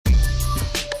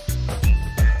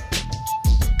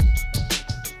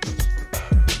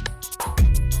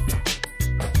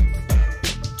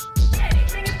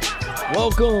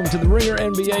Welcome to the Ringer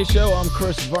NBA Show. I'm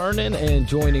Chris Vernon, and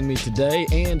joining me today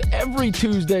and every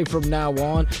Tuesday from now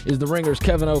on is the Ringer's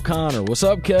Kevin O'Connor. What's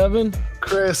up, Kevin?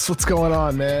 Chris, what's going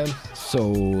on, man? So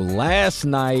last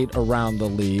night around the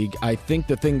league, I think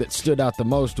the thing that stood out the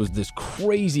most was this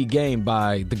crazy game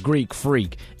by the Greek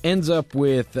Freak. Ends up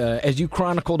with, as you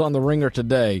chronicled on the Ringer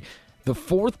today, the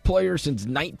fourth player since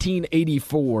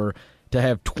 1984 to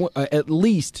have at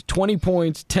least 20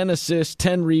 points, 10 assists,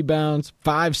 10 rebounds,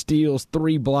 5 steals,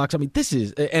 3 blocks. I mean, this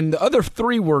is – and the other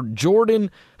 3 were Jordan,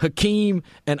 Hakeem,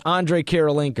 and Andre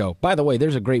Karolinko. By the way,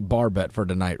 there's a great bar bet for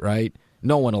tonight, right?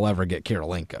 No one will ever get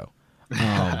Karolinko.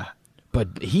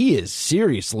 But he is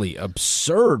seriously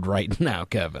absurd right now,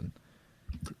 Kevin.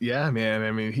 Yeah, man.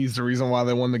 I mean, he's the reason why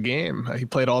they won the game. He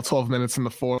played all 12 minutes in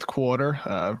the fourth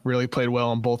quarter. Really played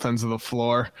well on both ends of the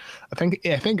floor. I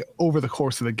think over the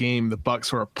course of the game, the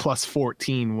Bucks were plus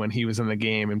 14 when he was in the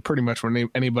game, and pretty much when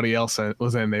anybody else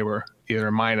was in, they were either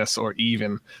minus or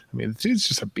even. I mean, the dude's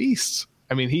just a beast.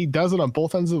 I mean, he does it on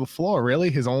both ends of the floor.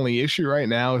 Really, his only issue right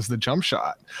now is the jump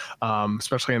shot,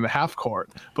 especially in the half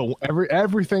court. But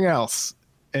everything else.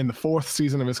 In the fourth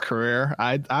season of his career,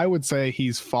 I would say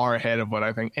he's far ahead of what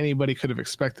I think anybody could have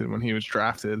expected when he was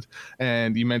drafted.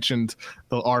 And you mentioned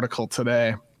the article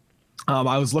today.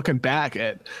 I was looking back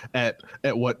at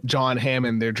what John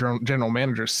Hammond, their general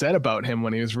manager, said about him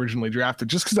when he was originally drafted,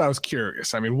 just because I was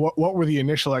curious. I mean, what were the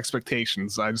initial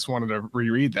expectations? I just wanted to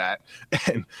reread that.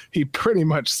 And he pretty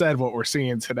much said what we're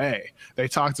seeing today. They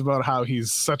talked about how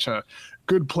he's such a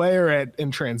good player in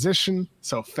transition,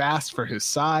 so fast for his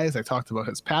size. I talked about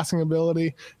his passing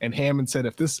ability, and Hammond said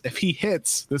if he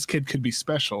hits, this kid could be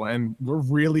special, and we're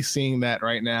really seeing that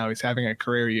right now. He's having a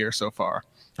career year so far.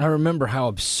 I remember how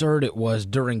absurd it was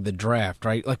during the draft,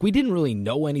 right? Like, we didn't really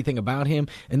know anything about him,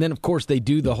 and then, of course, they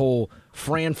do the whole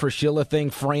Fran Fraschilla thing.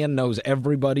 Fran knows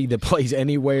everybody that plays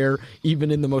anywhere,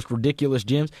 even in the most ridiculous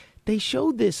gyms. They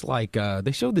showed this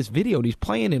video, and he's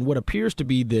playing in what appears to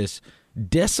be this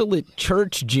desolate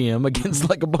church gym against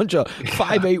like a bunch of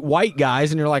 5'8" white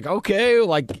guys, and you're like, okay,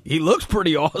 like he looks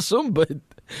pretty awesome, but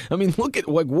I mean, look at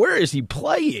where is he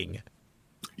playing?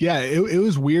 Yeah, it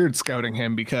was weird scouting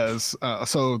him because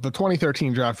so the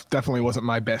 2013 draft definitely wasn't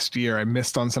my best year. I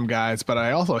missed on some guys, but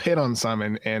I also hit on some,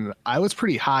 and I was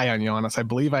pretty high on Giannis. I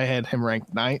believe I had him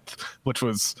ranked 9th, which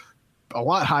was a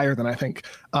lot higher than I think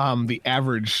the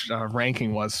average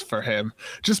ranking was for him,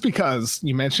 just because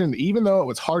you mentioned, even though it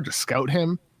was hard to scout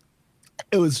him,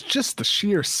 it was just the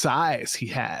sheer size he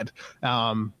had.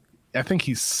 I think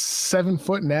he's 7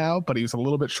 foot now, but he was a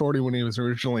little bit shorter when he was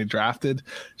originally drafted.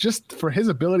 Just for his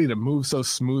ability to move so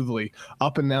smoothly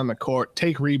up and down the court,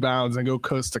 take rebounds, and go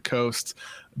coast to coast.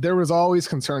 There was always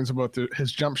concerns about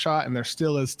his jump shot, and there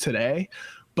still is today,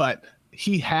 but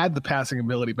he had the passing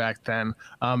ability back then,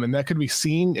 and that could be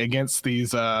seen against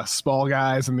these small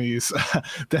guys in these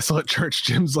desolate church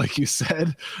gyms, like you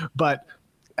said. But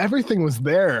everything was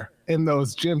there in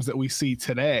those gyms that we see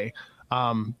today.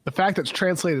 The fact that it's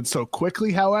translated so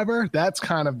quickly, however, that's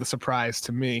kind of the surprise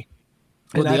to me.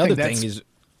 Well, the other thing is,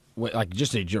 like,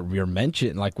 just your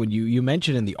mention, like when you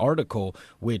mentioned in the article,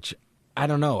 which I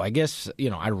don't know. I guess,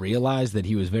 I realized that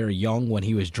he was very young when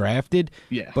he was drafted.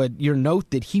 Yeah. But your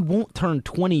note that he won't turn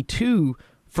 22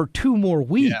 for 2 more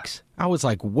weeks. Yeah. I was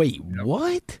like, wait,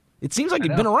 what? It seems like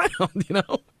he'd been around, I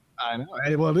know.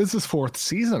 Well, it is his 4th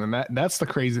season, and that's the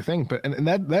crazy thing. But and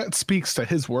that speaks to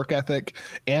his work ethic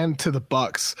and to the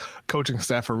Bucks coaching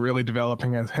staff for really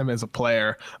developing him as a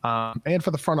player, and for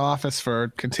the front office for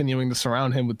continuing to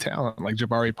surround him with talent like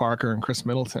Jabari Parker and Chris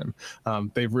Middleton.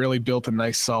 They've really built a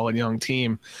nice, solid young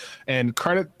team, and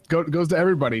credit goes to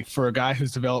everybody for a guy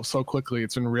who's developed so quickly.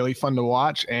 It's been really fun to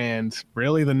watch, and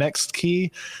really the next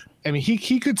key. I mean,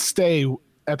 he could stay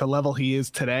at the level he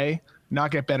is today, not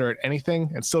get better at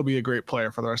anything, and still be a great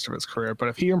player for the rest of his career. But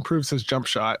if he improves his jump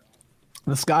shot,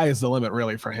 the sky is the limit,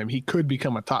 really, for him. He could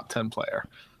become a top 10 player.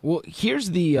 Well,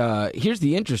 here's the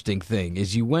interesting thing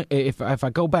is if I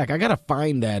go back, I gotta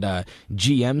find that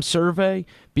GM survey,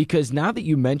 because now that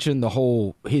you mentioned the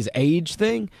whole his age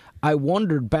thing, I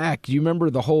wondered back. Do you remember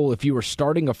the whole if you were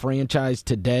starting a franchise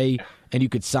today and you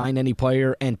could sign any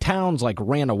player, and Towns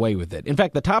ran away with it. In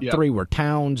fact, the top 3 were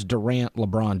Towns, Durant,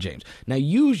 LeBron James. Now,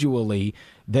 usually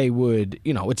they would,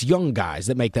 it's young guys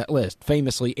that make that list.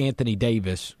 Famously, Anthony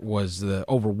Davis was the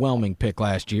overwhelming pick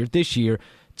last year. This year,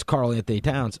 it's Karl Anthony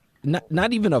Towns.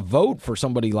 Not even a vote for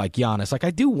somebody like Giannis.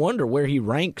 I do wonder where he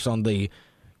ranks on the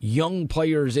young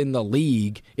players in the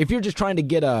league. If you're just trying to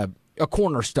get a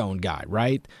cornerstone guy,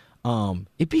 right?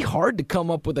 It'd be hard to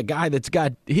come up with a guy that's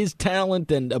got his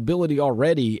talent and ability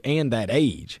already and that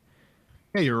age.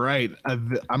 Yeah, you're right.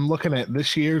 I'm looking at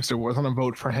this year's. There wasn't a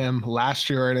vote for him. Last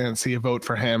year, I didn't see a vote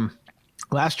for him.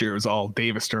 Last year it was all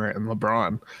Davis, Durant, and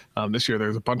LeBron. This year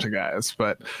there's a bunch of guys.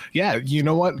 But yeah, you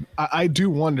know what? I do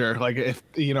wonder, like,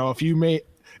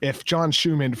 if John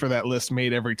Schumann for that list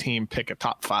made every team pick a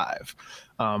top five,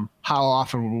 how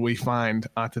often would we find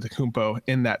Antetokounmpo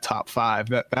in that top five?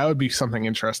 That would be something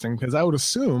interesting, because I would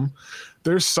assume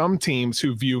there's some teams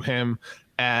who view him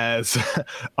as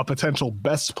a potential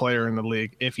best player in the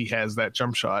league if he has that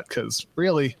jump shot, because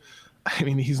really, I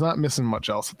mean, he's not missing much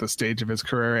else at this stage of his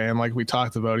career, and like we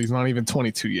talked about, he's not even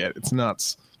 22 yet. It's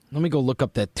nuts. Let me go look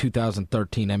up that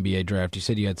 2013 NBA draft. You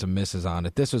said you had some misses on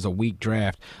it. This was a weak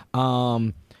draft.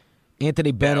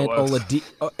 Anthony Bennett,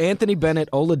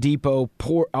 Oladipo,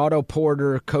 Otto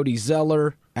Porter, Cody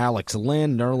Zeller, Alex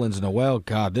Lynn, Nerlens Noel.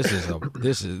 God, this is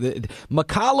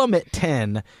McCollum at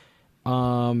 10.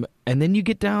 And then you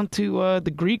get down to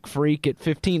the Greek Freak at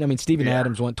 15. I mean, Steven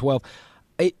Adams went 12.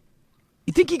 You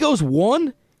think he goes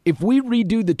 1? If we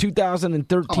redo the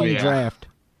 2013 draft,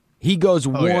 he goes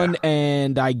 1,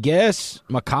 and I guess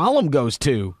McCollum goes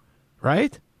 2,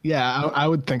 right? Yeah, I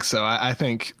would think so. I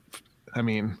think, I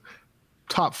mean,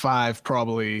 top 5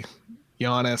 probably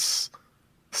Giannis,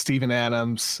 Steven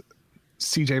Adams,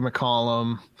 CJ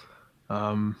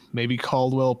McCollum, maybe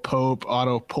Caldwell Pope,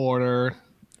 Otto Porter,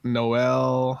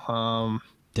 Noel,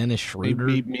 Dennis Schroeder.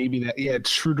 Maybe that. Yeah,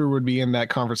 Schroeder would be in that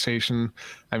conversation.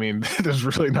 I mean, there's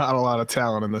really not a lot of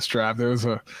talent in this draft. It was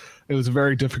a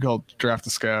very difficult draft to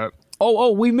scout.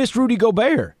 Oh, we missed Rudy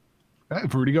Gobert.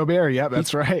 Rudy Gobert, yeah,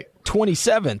 that's right.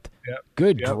 27th. Yep.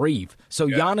 Good grief. So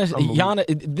Giannis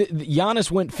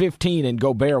went 15 and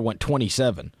Gobert went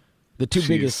 27. The two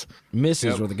biggest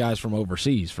misses were the guys from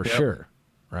overseas, for sure.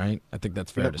 Right? I think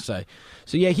that's fair to say.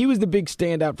 So, yeah, he was the big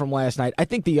standout from last night. I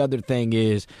think the other thing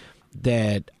is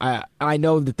that I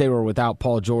know that they were without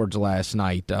Paul George last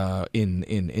night in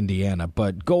Indiana,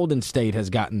 but Golden State has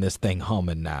gotten this thing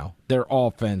humming now. Their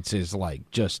offense is like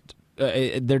just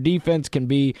their defense can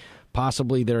be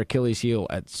possibly their Achilles heel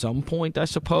at some point, I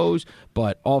suppose,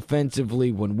 but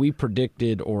offensively, when we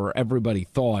predicted or everybody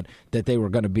thought that they were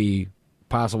going to be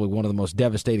possibly one of the most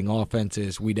devastating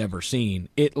offenses we'd ever seen,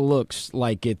 it looks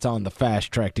like it's on the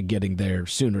fast track to getting there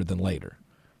sooner than later.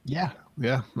 Yeah,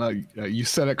 you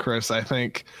said it, Chris. I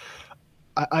think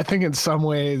in some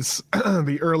ways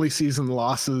the early season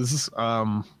losses,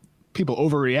 people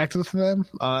overreacted to them.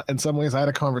 In some ways, I had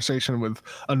a conversation with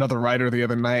another writer the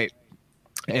other night,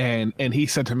 and he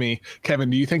said to me, Kevin,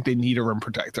 do you think they need a rim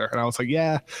protector? And I was like,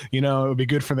 yeah, it would be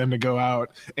good for them to go out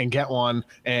and get one.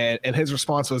 And his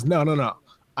response was, no.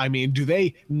 I mean, do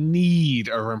they need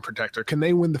a rim protector? Can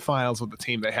they win the finals with the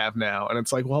team they have now? And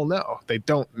it's like, well, no, they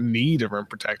don't need a rim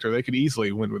protector. They could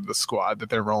easily win with the squad that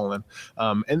they're rolling.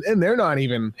 And they're not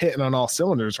even hitting on all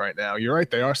cylinders right now. You're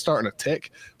right. They are starting to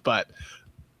tick, but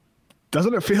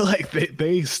doesn't it feel like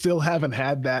they still haven't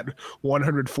had that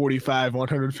 145,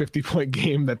 150 point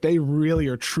game that they really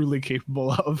are truly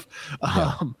capable of?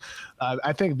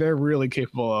 I think they're really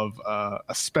capable of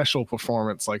a special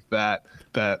performance like that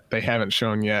they haven't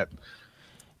shown yet.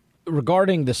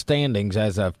 Regarding the standings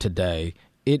as of today,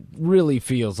 it really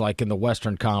feels like in the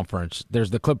Western Conference, there's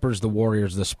the Clippers, the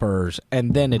Warriors, the Spurs,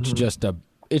 and then it's just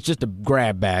a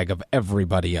grab bag of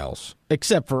everybody else,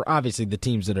 except for obviously the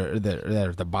teams that are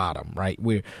at the bottom, right?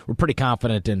 We're pretty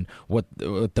confident in what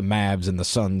the Mavs and the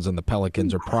Suns and the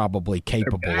Pelicans are probably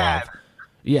capable of.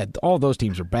 Yeah, all those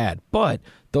teams are bad, but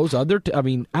those other,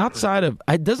 outside of,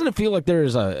 doesn't it feel like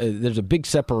there's a big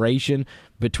separation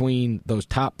between those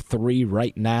top 3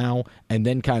 right now, and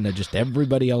then kind of just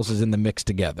everybody else is in the mix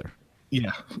together?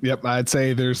 Yeah. Yep. I'd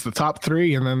say there's the top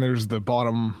 3, and then there's the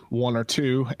bottom 1 or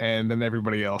 2, and then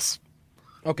everybody else.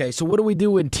 Okay, so what do we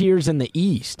do in tiers in the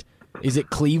East? Is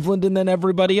it Cleveland and then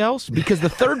everybody else? Because the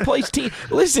third place team,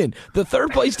 the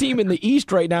third place team in the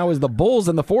East right now is the Bulls,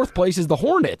 and the fourth place is the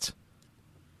Hornets.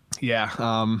 Yeah.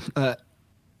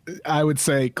 I would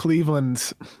say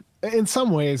Cleveland, in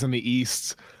some ways in the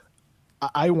East,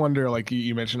 I wonder, like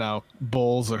you mentioned how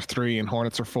Bulls are 3 and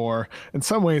Hornets are 4. In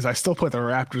some ways, I still put the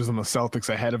Raptors and the Celtics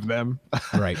ahead of them.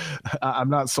 Right. I'm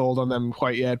not sold on them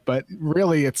quite yet, but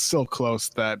really it's still close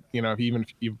that, if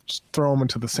you throw them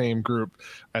into the same group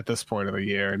at this point of the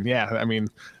year. And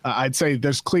I'd say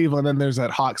there's Cleveland, and there's that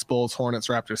Hawks, Bulls, Hornets,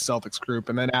 Raptors, Celtics group.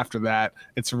 And then after that,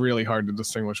 it's really hard to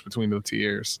distinguish between the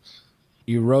tiers.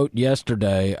 You wrote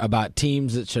yesterday about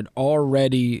teams that should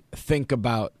already think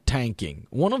about tanking.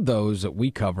 One of those that we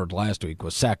covered last week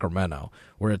was Sacramento,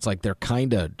 where it's like they're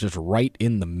kind of just right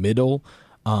in the middle.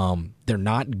 They're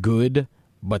not good,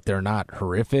 but they're not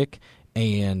horrific,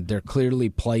 and they're clearly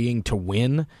playing to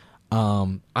win.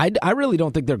 I really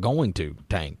don't think they're going to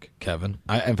tank, Kevin.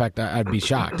 In fact, I'd be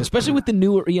shocked, especially with the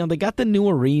new. They got the new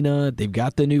arena, they've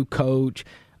got the new coach.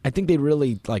 I think they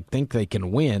really think they can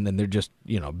win, and they're just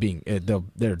being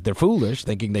they're foolish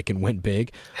thinking they can win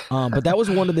big. But that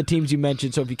was one of the teams you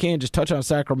mentioned. So if you can, just touch on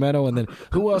Sacramento, and then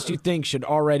who else you think should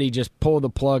already just pull the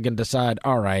plug and decide,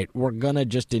 all right, we're gonna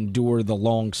just endure the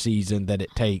long season that it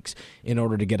takes in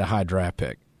order to get a high draft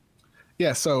pick.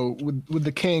 Yeah. So with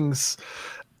the Kings,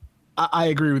 I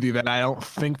agree with you that I don't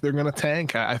think they're gonna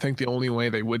tank. I think the only way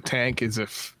they would tank is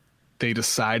if they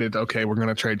decided, okay, we're going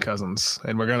to trade Cousins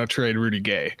and we're going to trade Rudy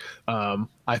Gay.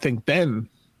 I think then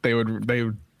they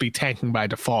would be tanking by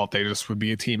default. They just would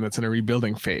be a team that's in a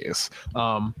rebuilding phase.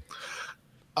 I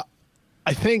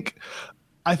think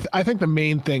the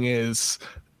main thing is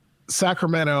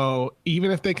Sacramento, even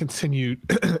if they continue,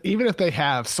 even if they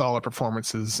have solid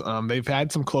performances, they've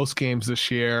had some close games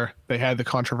this year. They had the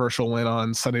controversial win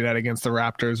on Sunday night against the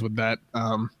Raptors with that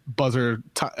buzzer,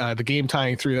 the game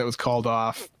tying three that was called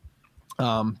off.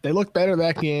 They looked better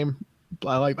that game.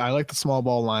 I like the small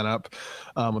ball lineup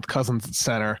with Cousins at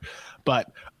center.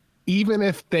 But even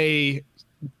if they,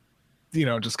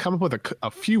 just come up with a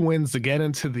few wins to get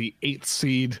into the 8th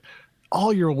seed,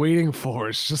 all you're waiting for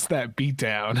is just that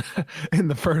beatdown in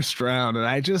the first round. And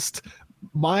I just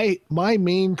my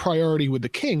main priority with the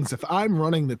Kings, if I'm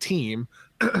running the team,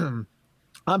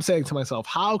 I'm saying to myself,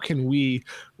 how can we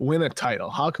win a title?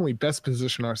 How can we best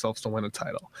position ourselves to win a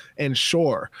title? And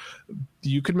sure,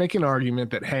 you could make an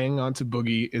argument that hanging on to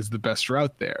Boogie is the best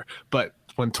route there. But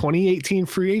when 2018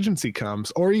 free agency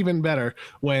comes, or even better,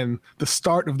 when the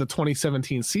start of the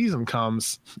 2017 season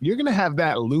comes, you're going to have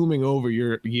that looming over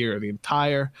your year the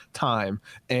entire time.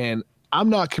 And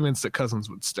I'm not convinced that Cousins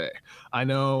would stay. I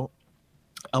know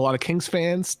a lot of Kings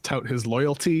fans tout his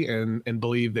loyalty and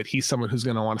believe that he's someone who's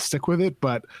going to want to stick with it.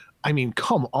 But I mean,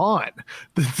 come on.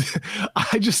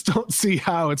 I just don't see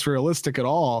how it's realistic at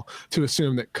all to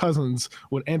assume that Cousins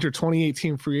would enter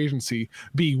 2018 free agency,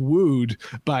 be wooed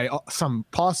by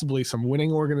possibly some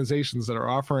winning organizations that are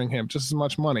offering him just as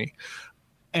much money,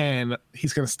 and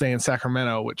he's going to stay in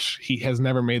Sacramento, which he has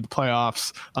never made the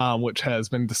playoffs, which has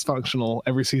been dysfunctional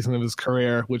every season of his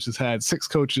career, which has had 6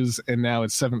 coaches and now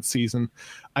its 7th season.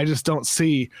 I just don't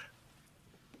see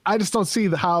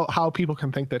how people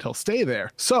can think that he'll stay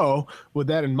there. So with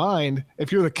that in mind,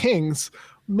 if you're the Kings,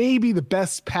 maybe the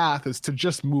best path is to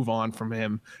just move on from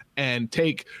him and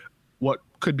take what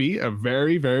could be a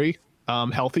very, very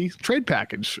healthy trade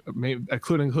package, maybe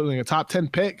including a top 10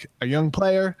 pick, a young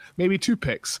player, maybe 2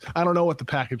 picks. I don't know what the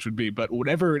package would be, but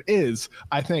whatever it is,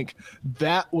 I think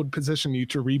that would position you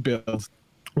to rebuild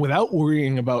without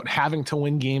worrying about having to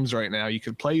win games right now. You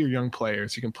can play your young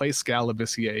players. You can play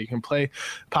Scalavissier. You can play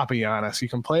Papagiannis. You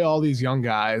can play all these young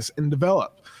guys and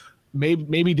develop.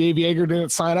 Maybe Dave Yeager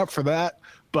didn't sign up for that,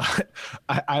 but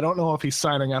I don't know if he's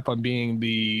signing up on being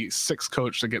the 6th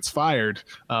coach that gets fired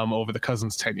over the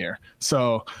Cousins tenure.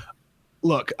 So,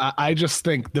 look, I just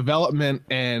think development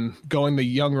and going the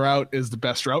young route is the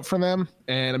best route for them,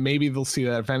 and maybe they'll see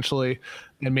that eventually,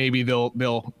 and maybe they'll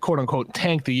quote unquote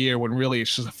tank the year when really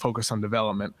it's just a focus on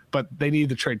development. But they need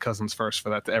to trade Cousins first for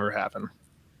that to ever happen.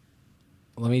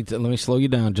 Let me slow you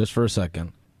down just for a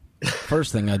second.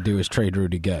 First thing I'd do is trade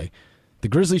Rudy Gay. The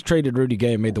Grizzlies traded Rudy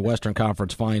Gay and made the Western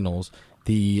Conference Finals.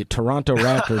 The Toronto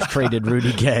Raptors traded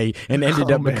Rudy Gay and ended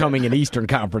up becoming an Eastern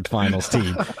Conference Finals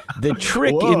team. The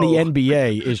trick in the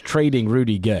NBA is trading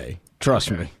Rudy Gay. Trust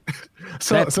me.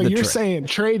 So you're saying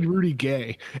trade Rudy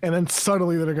Gay, and then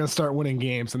suddenly they're going to start winning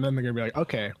games, and then they're going to be like,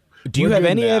 okay. Do you have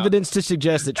any evidence to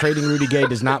suggest that trading Rudy Gay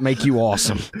does not make you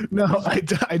awesome? No, I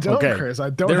don't, okay. Chris. I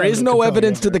don't. There is no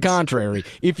evidence to the contrary.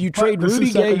 If you trade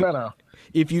Rudy Gay...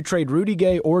 If you trade Rudy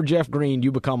Gay or Jeff Green,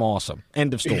 you become awesome.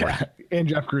 End of story. Yeah, and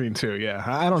Jeff Green, too, yeah.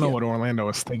 I don't know what Orlando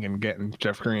was thinking getting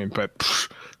Jeff Green, but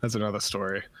that's another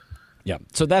story. Yeah,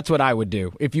 so that's what I would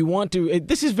do. If you want to,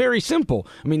 this is very simple.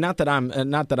 I mean, not that I'm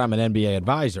an NBA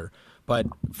advisor, but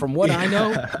from what I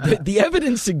know, the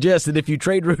evidence suggests that if you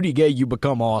trade Rudy Gay, you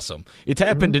become awesome. It's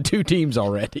happened to 2 teams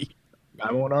already.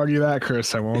 I won't argue that,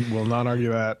 Chris. Will not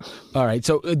argue that. All right,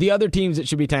 so the other teams that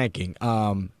should be tanking,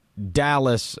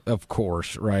 Dallas, of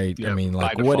course, right? Yep, I mean,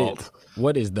 like,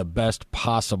 what is the best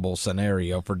possible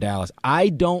scenario for Dallas? I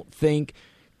don't think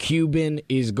Cuban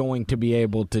is going to be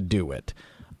able to do it.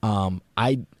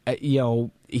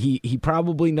 He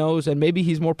probably knows, and maybe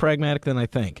he's more pragmatic than I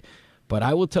think. But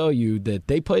I will tell you that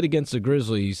they played against the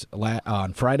Grizzlies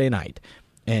on Friday night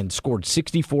and scored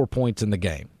 64 points in the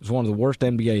game. It was one of the worst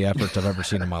NBA efforts I've ever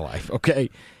seen in my life. Okay,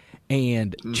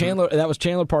 and that was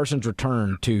Chandler Parsons'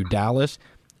 return to Dallas.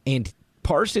 And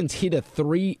Parsons hit a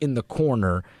 3 in the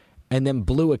corner and then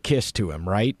blew a kiss to him,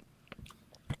 right?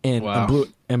 And, Wow.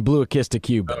 and blew a kiss to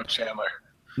Cuban. Oh, Chandler.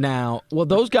 Now, well,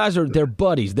 those guys they're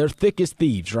buddies. They're thick as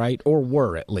thieves, right? Or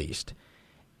were, at least.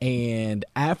 And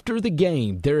after the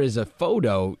game, there is a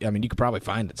photo. I mean, you could probably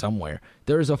find it somewhere.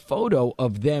 There is a photo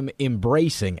of them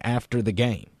embracing after the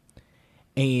game.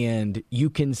 And you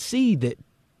can see that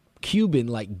Cuban,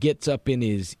 like, gets up in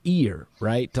his ear,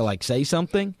 right, to, like, say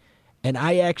something. And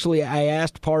I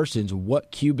asked Parsons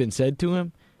what Cuban said to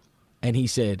him. And he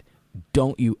said,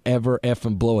 "Don't you ever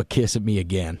effing blow a kiss at me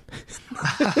again."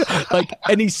 Like,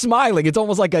 and he's smiling. It's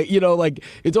almost like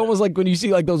it's almost like when you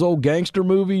see like those old gangster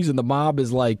movies and the mob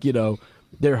is like,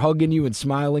 they're hugging you and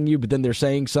smiling you, but then they're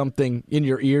saying something in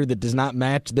your ear that does not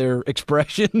match their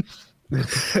expression.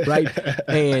 Right?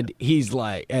 And he's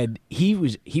like, and he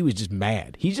was just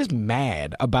mad. He's just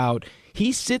mad about,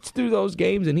 he sits through those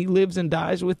games and he lives and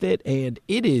dies with it. And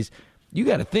it is, you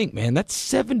got to think, man, that's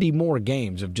 70 more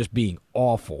games of just being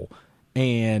awful.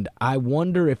 And I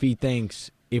wonder if he thinks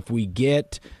if we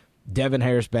get Devin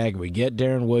Harris back, if we get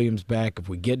Darren Williams back, if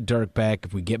we get Dirk back,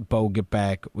 if we get Bogut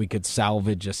back, we could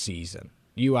salvage a season.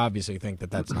 You obviously think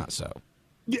that that's not so.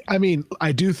 Yeah, I mean,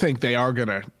 I do think they are going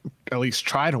to at least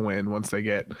try to win once they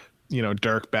get,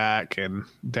 Dirk back and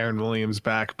Darren Williams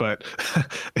back, but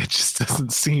it just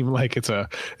doesn't seem like it's a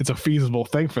feasible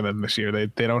thing for them this year. They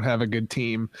don't have a good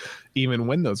team even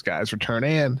when those guys return.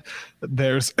 And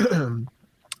there's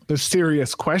the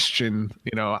serious question,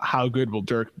 how good will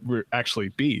Dirk actually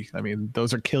be? I mean,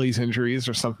 those Achilles injuries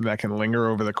are something that can linger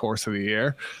over the course of the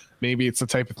year. Maybe it's the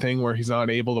type of thing where he's not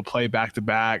able to play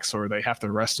back-to-backs or they have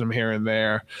to rest him here and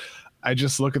there. I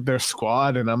just look at their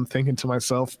squad and I'm thinking to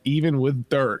myself, even with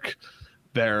Dirk,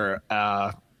 they're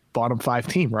a bottom 5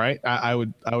 team, right? I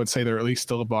would say they're at least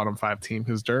still a bottom 5 team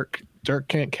because Dirk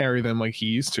can't carry them like he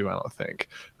used to, I don't think.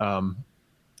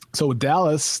 So with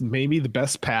Dallas, maybe the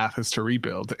best path is to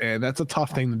rebuild, and that's a tough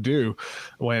thing to do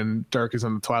when Dirk is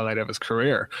in the twilight of his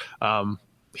career.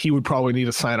 He would probably need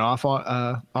to sign off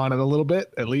on it a little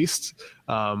bit, at least.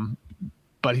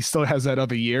 But he still has that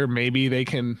other year. Maybe they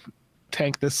can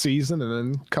tank this season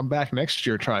and then come back next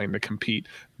year trying to compete.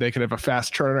 They could have a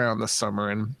fast turnaround this summer,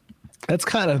 and that's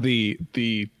kind of the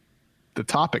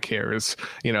topic here is,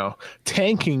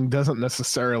 tanking doesn't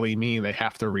necessarily mean they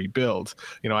have to rebuild.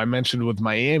 I mentioned with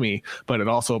Miami, but it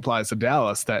also applies to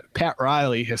Dallas, that Pat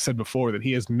Riley has said before that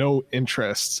he has no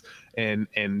interest in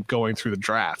going through the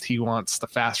draft. He wants the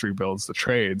fast rebuilds, the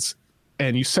trades,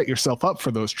 and you set yourself up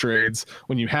for those trades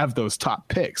when you have those top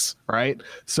picks, right?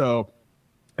 So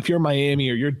if you're Miami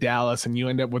or you're Dallas and you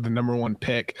end up with the number 1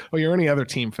 pick, or you're any other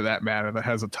team for that matter that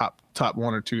has a top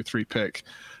 1 or 2, 3 pick,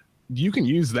 you can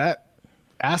use that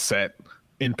asset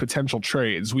in potential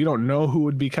trades. We don't know who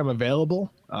would become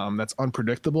available. That's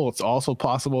unpredictable. It's also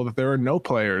possible that there are no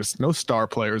star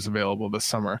players available this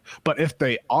summer. But if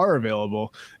they are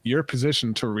available, you're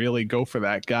positioned to really go for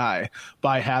that guy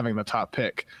by having the top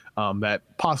pick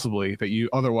that you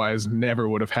otherwise never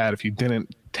would have had if you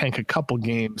didn't tank a couple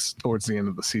games towards the end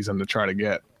of the season to try to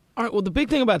get. All right. Well, the big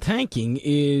thing about tanking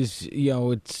is,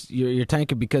 it's you're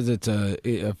tanking because it's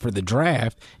for the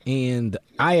draft, and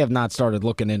I have not started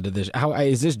looking into this. How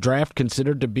is this draft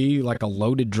considered to be like a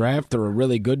loaded draft or a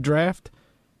really good draft?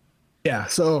 Yeah.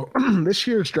 So this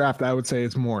year's draft, I would say,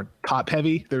 is more top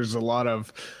heavy. There's a lot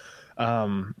of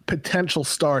potential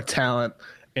star talent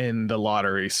in the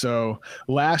lottery. So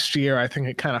last year, I think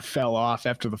it kind of fell off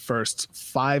after the first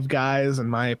 5 guys, in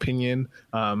my opinion.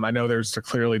 I know there's a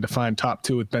clearly defined top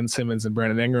 2 with Ben Simmons and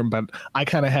Brandon Ingram, but I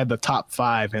kind of had the top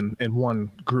 5 in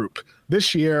one group.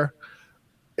 This year,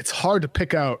 it's hard to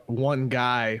pick out one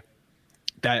guy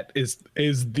that is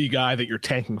the guy that you're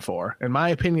tanking for. In my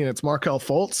opinion, it's Markelle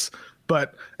Fultz,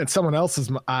 but in someone else's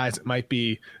eyes, it might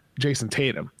be Jason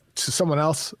Tatum. To someone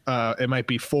else, it might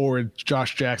be forward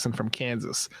Josh Jackson from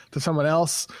Kansas. To someone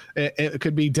else, it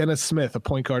could be Dennis Smith, a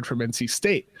point guard from NC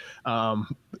State.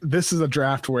 This is a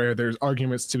draft where there's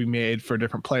arguments to be made for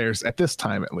different players at this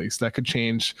time, at least. That could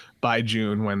change by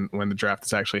June when the draft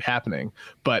is actually happening.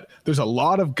 But there's a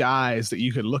lot of guys that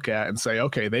you could look at and say,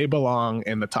 okay, they belong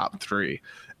in the top 3.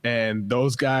 And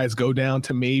those guys go down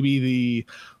to maybe the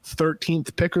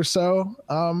 13th pick or so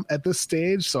at this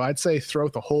stage. So I'd say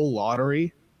throughout the whole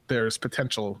lottery, there's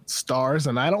potential stars,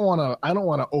 and I don't want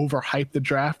to overhype the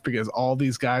draft because all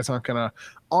these guys aren't gonna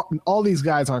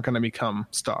become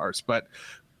stars, but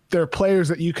there are players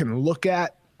that you can look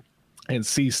at and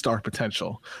see star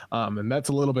potential, and that's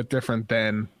a little bit different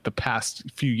than the past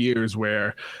few years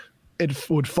where it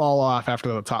would fall off after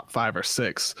the top 5 or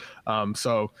 6.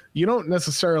 So you don't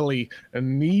necessarily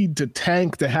need to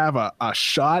tank to have a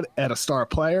shot at a star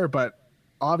player, but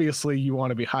obviously you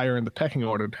want to be higher in the pecking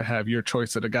order to have your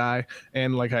choice of a guy.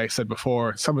 And like I said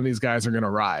before, some of these guys are going to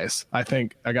rise. I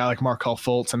think a guy like Markelle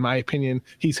Fultz, in my opinion,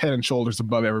 he's head and shoulders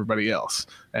above everybody else.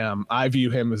 I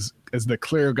view him as the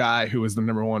clear guy who is the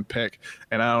number one pick,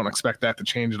 and I don't expect that to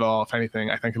change at all. If anything,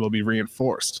 I think it'll be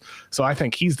reinforced. So I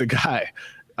think he's the guy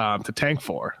to tank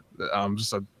for.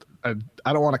 I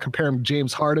don't want to compare him to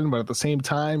James Harden, but at the same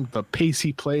time, the pace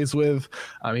he plays with,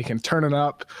 he can turn it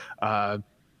up.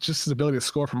 Just his ability to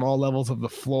score from all levels of the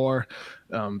floor,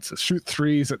 to shoot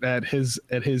threes at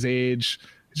his age.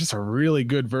 He's just a really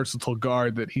good, versatile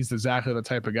guard that he's exactly the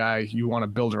type of guy you want to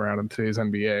build around in today's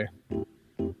NBA.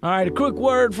 All right, a quick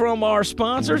word from our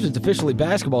sponsors. It's officially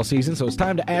basketball season, so it's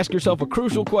time to ask yourself a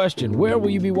crucial question. Where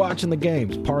will you be watching the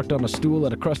games? Parked on a stool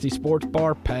at a crusty sports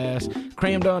bar? Pass.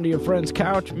 Crammed onto your friend's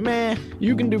couch? Meh.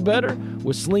 You can do better.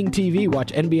 With Sling TV,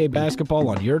 watch NBA basketball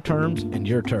on your terms and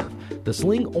your turf. The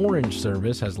Sling Orange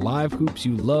service has live hoops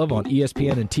you love on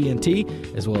ESPN and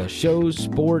TNT, as well as shows,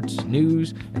 sports,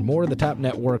 news, and more of the top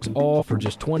networks, all for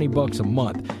just $20 a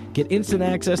month. Get instant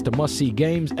access to must-see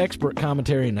games, expert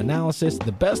commentary and analysis,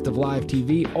 the best of live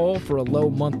TV, all for a low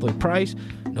monthly price.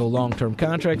 No long-term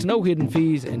contracts, no hidden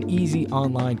fees, and easy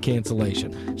online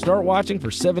cancellation. Start watching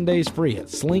for 7 days free at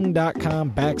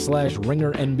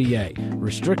sling.com/RingerNBA.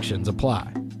 Restrictions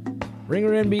apply.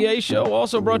 Ringer NBA show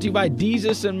also brought to you by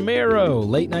Desus and Mero.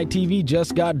 Late night TV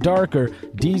just got darker.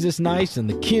 Desus Nice and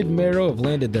the Kid Mero have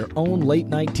landed their own late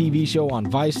night TV show on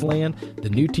Viceland, the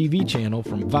new TV channel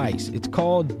from Vice. It's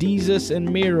called Desus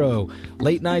and Mero.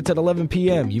 Late nights at 11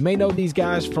 p.m. You may know these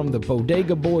guys from the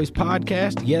Bodega Boys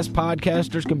podcast. Yes,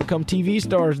 podcasters can become TV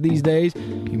stars these days.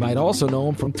 You might also know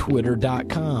them from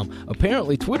Twitter.com.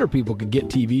 Apparently, Twitter people could get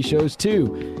TV shows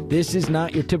too. This is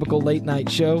not your typical late night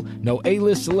show. No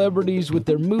A-list celebrities with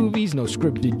their movies, no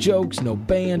scripted jokes, no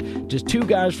band, just two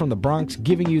guys from the Bronx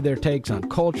giving you their takes on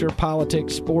culture,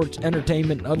 politics, sports,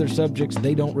 entertainment, and other subjects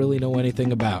they don't really know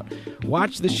anything about.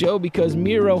 Watch the show because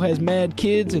Mero has mad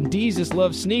kids and Desus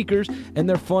loves sneakers, and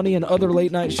they're funny and other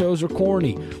late night shows are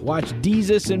corny. Watch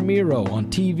Desus and Mero on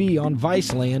TV on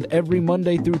Viceland every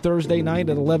Monday through Thursday night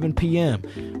at 11 p.m.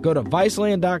 Go to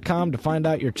Viceland.com to find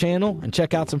out your channel and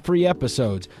check out some free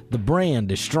episodes. The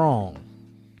brand is strong.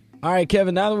 All right,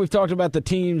 Kevin, now that we've talked about the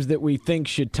teams that we think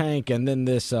should tank and then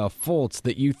this Fultz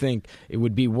that you think it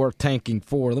would be worth tanking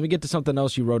for, let me get to something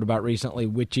else you wrote about recently,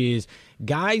 which is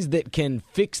guys that can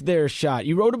fix their shot.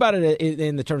 You wrote about it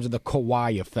in the terms of the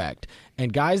Kawhi effect.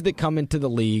 And guys that come into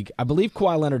the league, I believe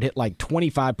Kawhi Leonard hit like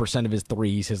 25% of his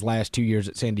threes his last 2 years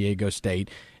at San Diego State,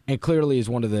 and clearly is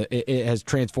it has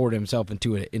transformed himself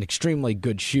into an extremely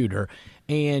good shooter.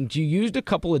 And you used a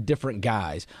couple of different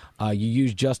guys. You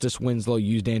used Justice Winslow,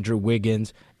 you used Andrew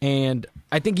Wiggins, and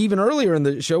I think even earlier in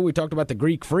the show we talked about the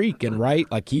Greek Freak, and right,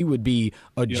 like he would be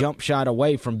a jump shot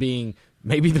away from being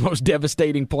maybe the most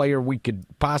devastating player we could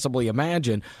possibly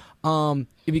imagine.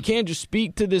 If you can, just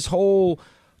speak to this whole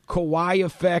Kawhi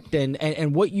effect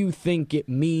and what you think it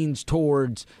means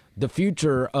towards the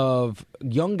future of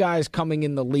young guys coming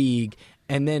in the league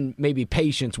and then maybe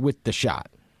patience with the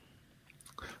shot.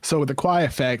 So with the Kawhi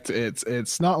effect,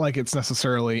 it's not like it's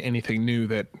necessarily anything new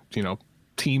that,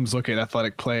 teams look at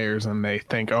athletic players and they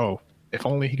think, oh, if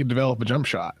only he could develop a jump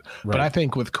shot. Right. But I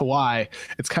think with Kawhi,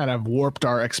 it's kind of warped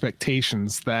our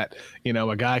expectations that,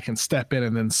 a guy can step in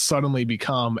and then suddenly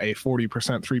become a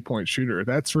 40% three-point shooter.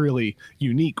 That's really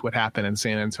unique what happened in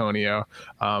San Antonio.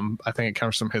 I think it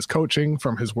comes from his coaching,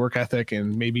 from his work ethic,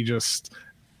 and maybe just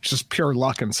pure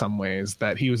luck in some ways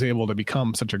that he was able to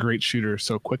become such a great shooter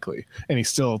so quickly. And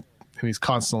he's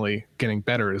constantly getting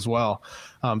better as well.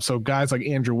 So guys like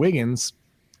Andrew Wiggins,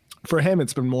 for him,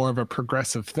 it's been more of a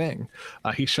progressive thing.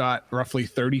 He shot roughly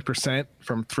 30%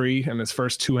 from three in his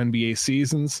first two NBA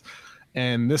seasons.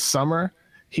 And this summer,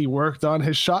 he worked on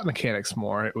his shot mechanics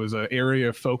more. It was an area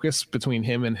of focus between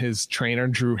him and his trainer,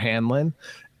 Drew Hanlon.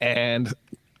 And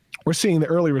we're seeing the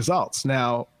early results.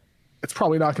 Now, it's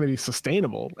probably not going to be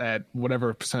sustainable at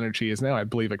whatever percentage he is now. I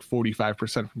believe like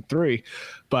 45% from three.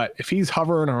 But if he's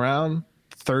hovering around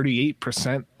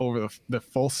 38% over the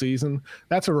full season,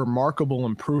 that's a remarkable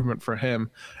improvement for him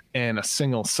in a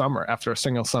single summer, after a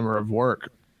single summer of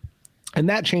work. And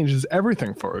that changes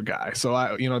everything for a guy. So,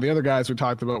 the other guys we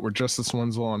talked about were Justice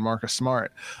Winslow and Marcus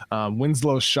Smart.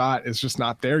 Winslow's shot is just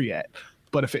not there yet.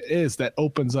 But if it is, that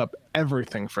opens up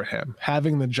everything for him.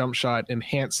 Having the jump shot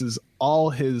enhances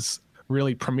all his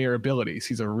really premier abilities.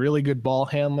 He's a really good ball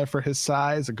handler for his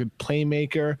size, a good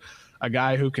playmaker, a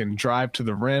guy who can drive to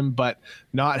the rim, but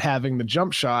not having the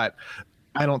jump shot,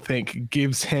 I don't think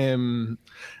gives him,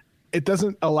 it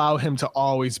doesn't allow him to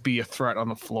always be a threat on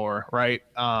the floor, right?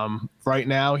 Right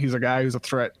now, he's a guy who's a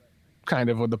threat kind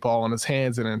of with the ball in his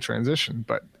hands and in transition.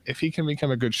 But if he can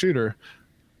become a good shooter,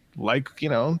 like,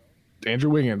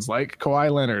 Andrew Wiggins, like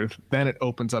Kawhi Leonard, then it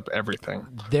opens up everything.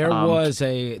 There was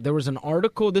an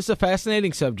article. This is a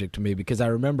fascinating subject to me because I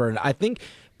remember, and I think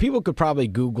people could probably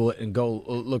Google it and go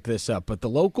look this up, but the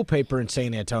local paper in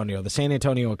San Antonio, the San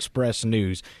Antonio Express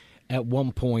News, at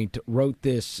one point wrote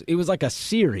this. It was like a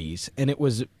series, and it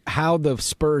was how the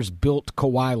Spurs built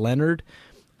Kawhi Leonard.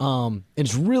 And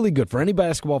it's really good. For any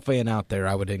basketball fan out there,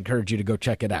 I would encourage you to go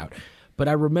check it out. But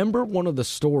I remember one of the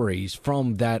stories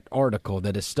from that article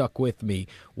that has stuck with me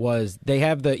was they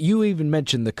have you even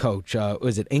mentioned the coach.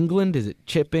 Was it England? Is it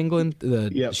Chip England,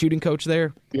 the shooting coach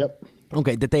there? Yep.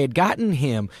 Okay, that they had gotten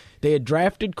him. They had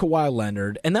drafted Kawhi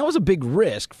Leonard, and that was a big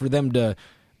risk for them to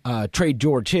trade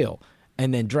George Hill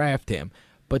and then draft him.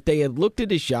 But they had looked at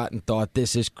his shot and thought,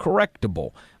 this is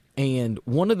correctable. And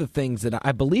one of the things that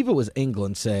I believe it was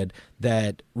England said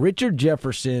that Richard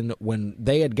Jefferson, when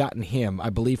they had gotten him, I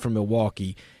believe from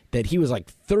Milwaukee, that he was like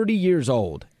 30 years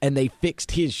old and they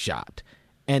fixed his shot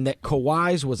and that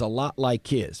Kawhi's was a lot like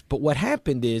his. But what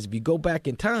happened is, if you go back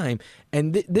in time,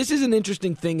 and this is an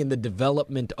interesting thing in the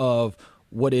development of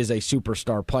what is a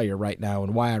superstar player right now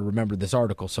and why I remember this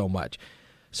article so much.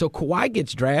 So Kawhi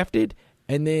gets drafted,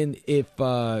 and then if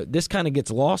this kind of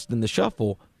gets lost in the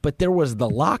shuffle, but there was the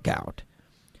lockout.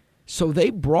 So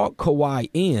they brought Kawhi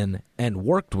in and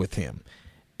worked with him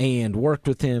and worked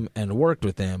with him and worked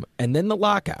with him, and then the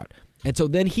lockout. And so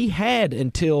then he had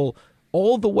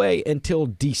all the way until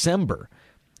December,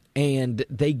 and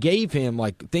they gave him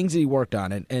like things that he worked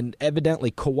on. And evidently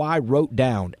Kawhi wrote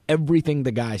down everything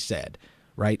the guy said,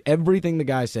 right? Everything the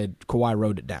guy said, Kawhi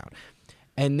wrote it down.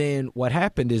 And then what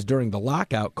happened is during the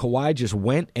lockout, Kawhi just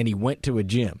went to a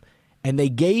gym. And they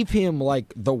gave him,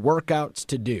 like, the workouts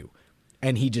to do.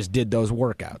 And he just did those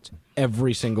workouts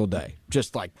every single day.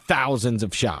 Just, like, thousands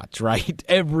of shots, right?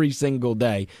 Every single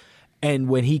day. And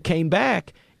when he came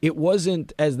back, it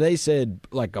wasn't, as they said,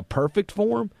 like a perfect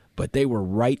form, but they were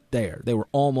right there. They were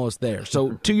almost there.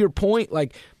 So, to your point,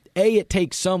 like, it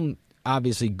takes some,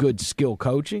 obviously, good skill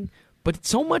coaching, but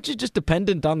so much is just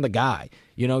dependent on the guy.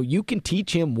 You can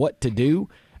teach him what to do,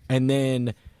 and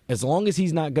then as long as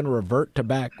he's not going to revert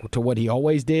back to what he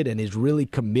always did and is really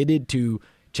committed to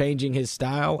changing his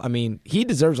style, I mean, he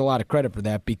deserves a lot of credit for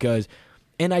that because,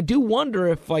 and I do wonder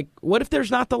if, like, what if there's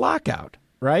not the lockout,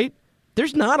 right?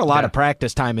 There's not a lot of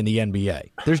practice time in the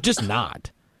NBA. There's just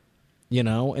not,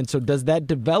 and so does that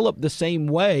develop the same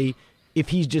way if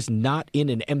he's just not in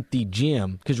an empty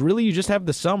gym? Because really you just have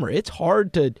the summer. It's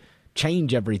hard to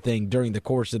change everything during the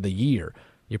course of the year.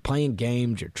 You're playing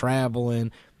games, you're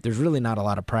traveling. There's really not a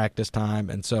lot of practice time.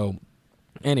 And so,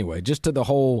 anyway, just to the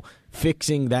whole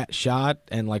fixing that shot,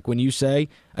 and like when you say,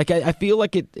 like I feel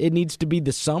like it needs to be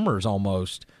the summers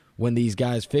almost when these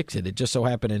guys fix it. It just so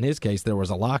happened in his case there was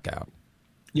a lockout.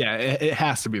 Yeah, it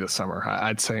has to be the summer,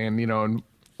 I'd say. And,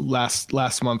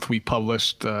 last month we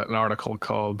published an article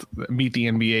called Meet the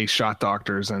NBA Shot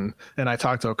Doctors, and I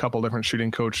talked to a couple different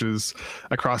shooting coaches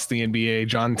across the NBA,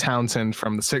 John Townsend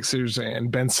from the Sixers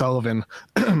and Ben Sullivan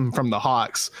from the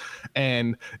Hawks.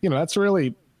 And that's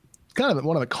really kind of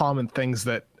one of the common things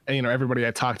that everybody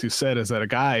I talked to said is that a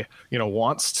guy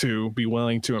wants to be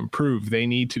willing to improve. They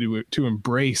need to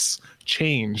embrace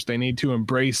change. They need to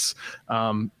embrace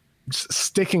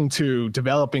sticking to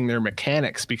developing their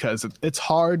mechanics, because it's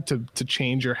hard to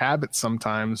change your habits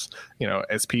sometimes,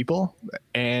 as people,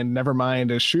 and never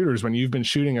mind as shooters, when you've been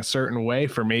shooting a certain way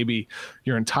for maybe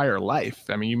your entire life.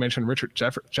 I mean, you mentioned Richard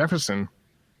Jefferson.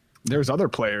 There's other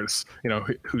players,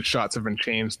 whose shots have been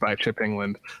changed by Chip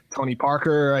England. Tony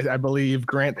Parker, I believe,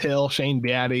 Grant Hill, Shane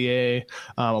Battier,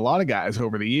 a lot of guys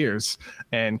over the years.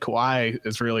 And Kawhi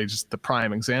is really just the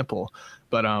prime example.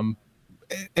 But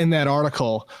in that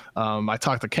article, I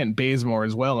talked to Kent Bazemore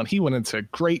as well, and he went into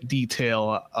great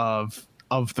detail of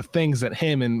the things that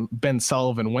him and Ben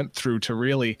Sullivan went through to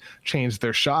really change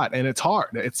their shot. And it's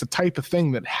hard. It's the type of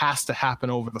thing that has to happen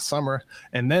over the summer.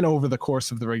 And then over the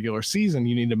course of the regular season,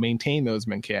 you need to maintain those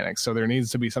mechanics. So there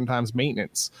needs to be sometimes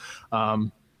maintenance.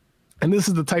 And this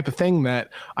is the type of thing that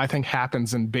I think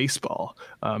happens in baseball.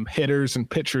 Hitters and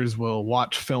pitchers will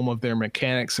watch film of their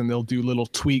mechanics, and they'll do little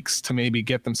tweaks to maybe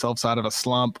get themselves out of a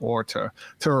slump or to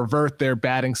revert their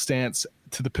batting stance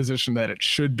to the position that it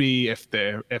should be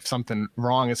if something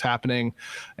wrong is happening.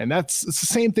 And it's the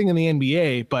same thing in the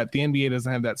NBA, but the NBA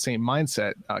doesn't have that same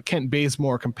mindset. Kent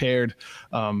Bazemore compared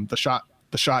the shot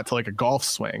to like a golf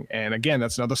swing. And again,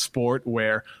 that's another sport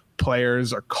where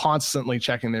players are constantly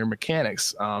checking their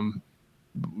mechanics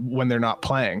when they're not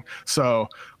playing. So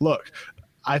look,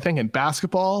 I think in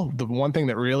basketball, the one thing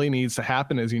that really needs to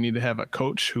happen is you need to have a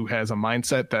coach who has a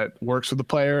mindset that works with the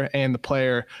player, and the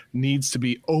player needs to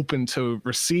be open to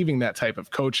receiving that type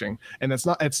of coaching. And it's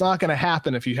not going to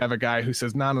happen if you have a guy who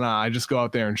says, no, I just go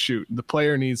out there and shoot. The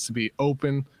player needs to be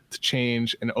open to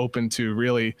change and open to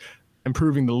really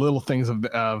improving the little things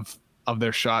of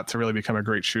their shot to really become a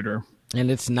great shooter. And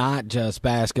it's not just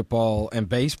basketball and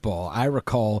baseball. I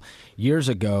recall years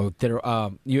ago, Tim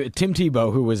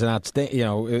Tebow, who was an outstanding,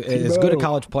 as good a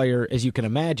college player as you can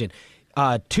imagine.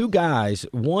 Two guys,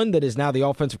 one that is now the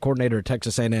offensive coordinator at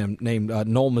Texas A&M named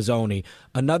Noel Mazzoni,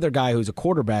 another guy who's a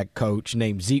quarterback coach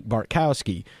named Zeke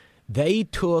Bartkowski. They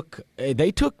took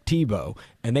Tebow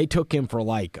and they took him for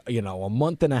a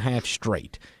month and a half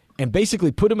straight, and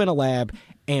basically put him in a lab.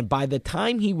 And by the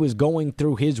time he was going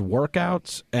through his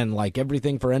workouts and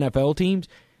everything for NFL teams,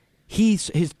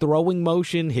 his throwing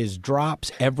motion, his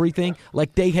drops, everything,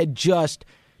 they had just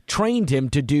trained him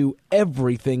to do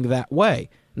everything that way.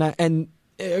 Now, and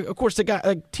of course, the guy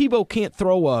Tebow can't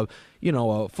throw a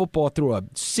football through a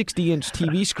 60-inch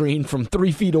TV screen from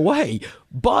 3 feet away,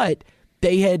 but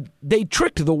they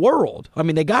tricked the world. I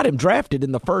mean, they got him drafted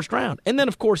in the first round. And then,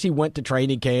 of course, he went to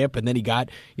training camp, and then he got,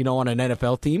 on an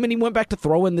NFL team, and he went back to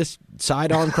throwing this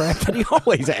sidearm crap that he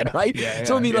always had, right?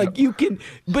 So, I mean, you can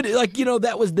 – but,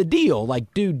 that was the deal.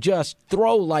 Dude, just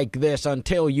throw like this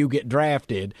until you get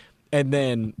drafted, and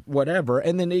then whatever.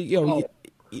 And then,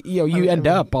 you end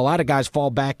up – a lot of guys fall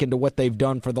back into what they've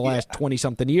done for the last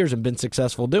 20-something years and been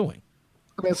successful doing.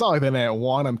 I mean, it's not like they didn't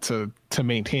want him to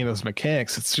maintain those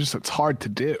mechanics. It's hard to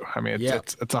do. I mean,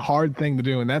 it's a hard thing to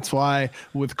do, and that's why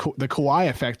with the Kawhi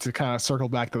effect, to kind of circle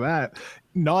back to that,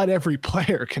 not every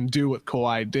player can do what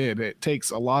Kawhi did. It takes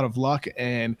a lot of luck,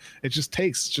 and it just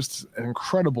takes just an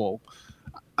incredible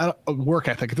work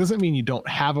ethic. It doesn't mean you don't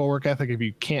have a work ethic if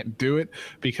you can't do it,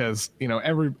 because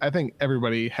I think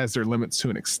everybody has their limits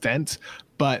to an extent,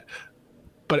 but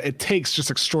it takes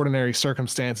just extraordinary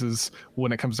circumstances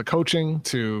when it comes to coaching,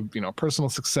 to personal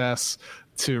success,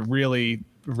 to really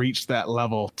reach that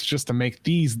level, to make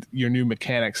these your new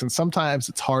mechanics. And sometimes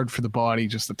it's hard for the body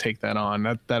just to take that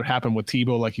on. That happened with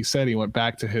Tebow, like you said. He went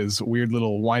back to his weird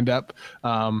little windup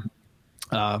when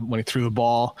he threw the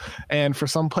ball. And for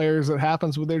some players, it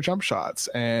happens with their jump shots.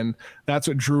 And that's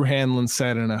what Drew Hanlon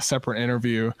said in a separate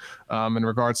interview in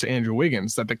regards to Andrew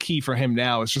Wiggins, that the key for him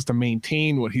now is just to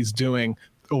maintain what he's doing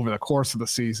over the course of the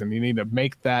season. You need to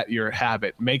make that your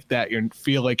habit, make that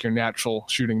feel like your natural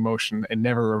shooting motion, and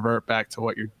never revert back to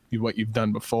what you've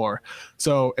done before.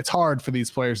 So it's hard for these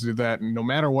players to do that. And no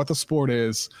matter what the sport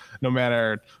is, no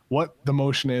matter what the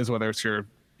motion is, whether it's your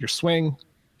swing,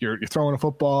 you're throwing a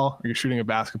football, or you're shooting a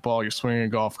basketball, you're swinging a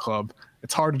golf club,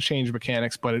 it's hard to change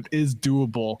mechanics, but it is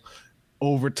doable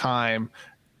over time,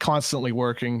 constantly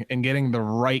working and getting the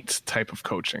right type of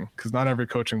coaching, because not every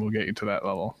coaching will get you to that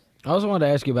level. I also wanted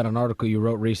to ask you about an article you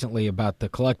wrote recently about the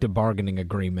collective bargaining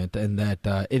agreement, and that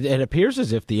it appears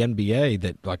as if the NBA,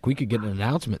 that we could get an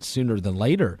announcement sooner than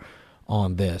later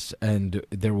on this, and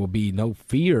there will be no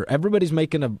fear. Everybody's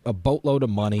making a boatload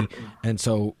of money, and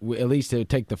so at least it would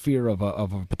take the fear of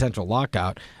a potential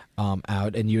lockout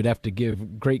out, and you'd have to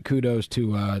give great kudos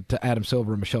to Adam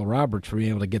Silver and Michelle Roberts for being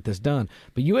able to get this done.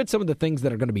 But you had some of the things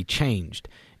that are going to be changed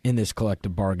in this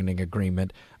collective bargaining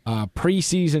agreement.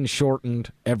 Preseason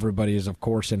shortened. Everybody is, of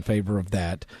course, in favor of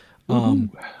that.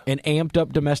 An amped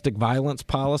up domestic violence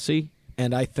policy,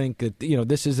 and I think that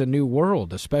this is a new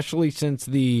world, especially since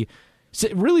the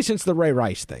Ray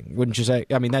Rice thing, wouldn't you say?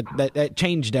 I mean, that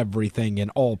changed everything in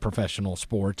all professional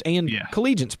sports and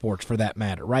collegiate sports, for that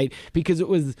matter, right? Because it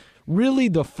was really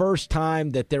the first time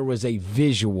that there was a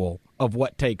visual of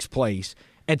what takes place,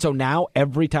 and so now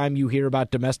every time you hear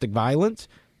about domestic violence,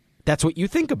 that's what you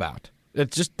think about.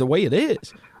 It's just the way it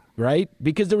is, right?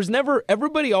 Because there was never –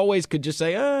 everybody always could just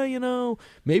say,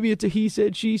 maybe it's a he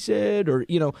said, she said, or,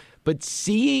 but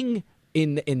seeing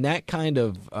in that kind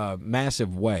of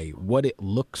massive way what it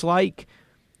looks like,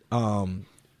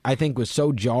 I think was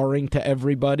so jarring to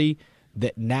everybody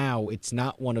that now it's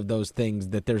not one of those things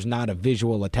that there's not a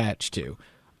visual attached to.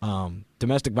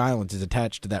 Domestic violence is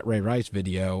attached to that Ray Rice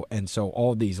video, and so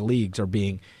all these leagues are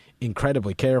being –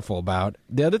 incredibly careful about.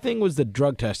 The other thing was the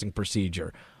drug testing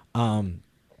procedure,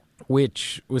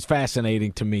 which was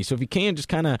fascinating to me. So if you can, just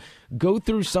kind of go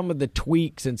through some of the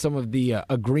tweaks and some of the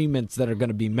agreements that are going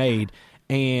to be made,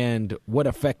 and what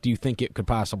effect do you think it could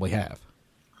possibly have?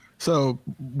 So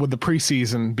with the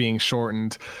preseason being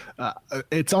shortened,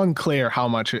 it's unclear how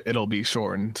much it'll be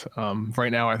shortened.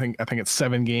 Right now, I think it's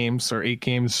 7 games or 8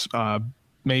 games.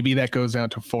 Maybe that goes down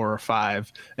to 4 or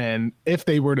 5. And if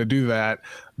they were to do that,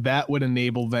 that would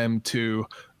enable them to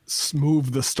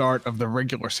move the start of the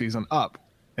regular season up.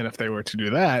 And if they were to do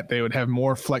that, they would have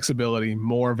more flexibility,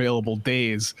 more available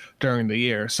days during the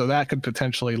year. So that could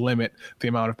potentially limit the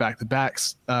amount of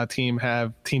back-to-backs teams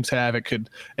have.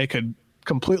 It could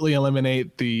completely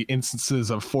eliminate the instances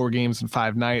of 4 games and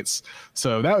 5 nights.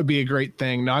 So that would be a great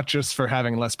thing, not just for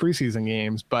having less preseason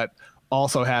games, but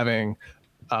also having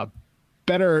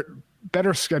better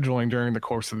scheduling during the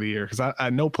course of the year, because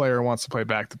no player wants to play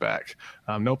back-to-back.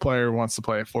 No player wants to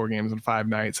play 4 games and 5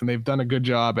 nights, and they've done a good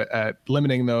job at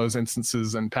limiting those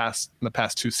instances in the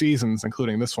past 2 seasons,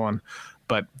 including this one.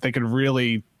 But they could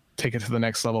really take it to the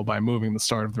next level by moving the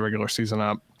start of the regular season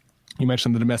up. You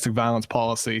mentioned the domestic violence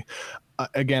policy.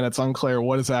 Again, it's unclear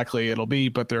what exactly it'll be,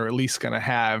 but they're at least going to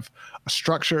have a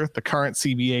structure. The current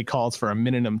CBA calls for a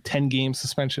minimum 10-game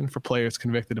suspension for players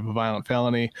convicted of a violent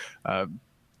felony.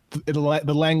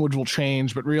 The language will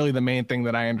change, but really the main thing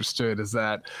that I understood is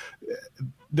that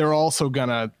they're also going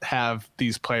to have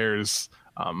these players.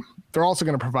 They're also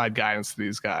going to provide guidance to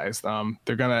these guys.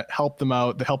 They're going to help them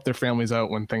out, to help their families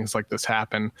out when things like this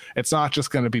happen. It's not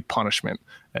just going to be punishment.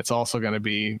 It's also going to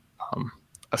be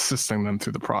assisting them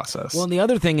through the process. Well, and the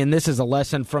other thing, and this is a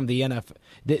lesson from the NFL.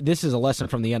 This is a lesson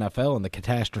from the NFL and the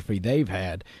catastrophe they've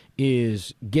had,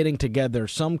 is getting together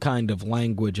some kind of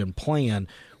language and plan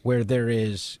where there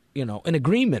is, an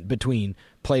agreement between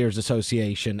Players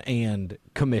Association and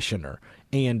commissioner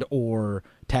and or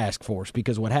task force.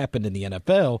 Because what happened in the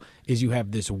NFL is you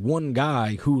have this one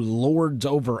guy who lords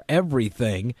over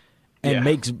everything and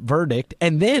makes verdict,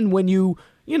 and then when you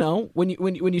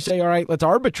say, all right, let's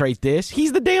arbitrate this,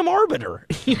 he's the damn arbiter.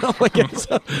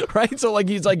 Right? So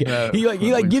he's like,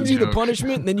 he gives you the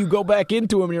punishment, and then you go back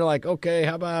into him and you're like, okay,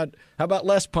 how about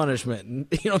less punishment?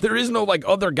 And there is no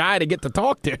other guy to get to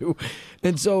talk to.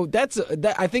 And so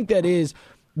I think that is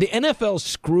the NFL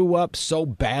screw up so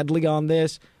badly on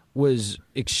this was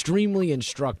extremely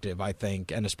instructive, I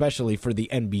think, and especially for the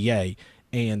NBA,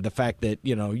 and the fact that,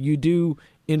 you do,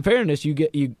 in fairness, you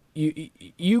get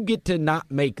to not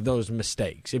make those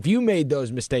mistakes. If you made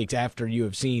those mistakes after you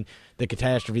have seen the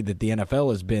catastrophe that the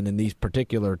NFL has been in these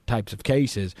particular types of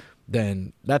cases,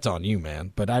 then that's on you,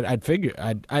 man. But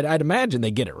I'd imagine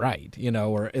they get it right,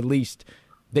 or at least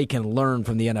they can learn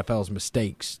from the NFL's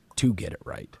mistakes to get it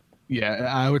right.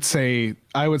 Yeah, I would say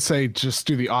just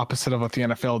do the opposite of what the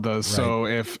NFL does. Right. So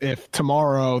if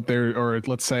tomorrow or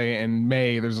let's say in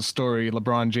May, there's a story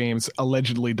LeBron James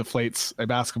allegedly deflates a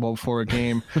basketball before a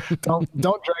game, don't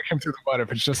drag him through the mud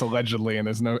if it's just allegedly and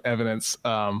there's no evidence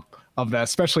of that,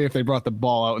 especially if they brought the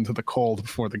ball out into the cold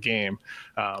before the game.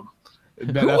 Who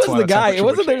was the guy?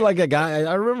 Wasn't there a guy?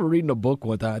 I remember reading a book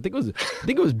one time. I think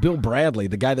it was Bill Bradley,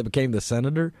 the guy that became the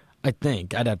senator. I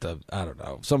think I don't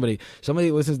know. Somebody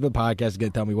listens to the podcast is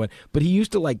going to tell me what, but he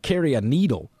used to carry a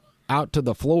needle out to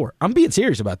the floor. I'm being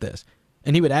serious about this.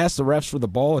 And he would ask the refs for the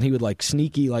ball, and he would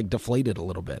sneaky deflate it a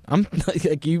little bit. I'm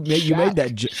you made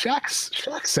that.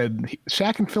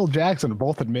 Shaq and Phil Jackson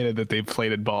both admitted that they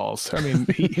deflated balls. I mean,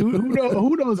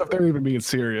 who knows if they're even being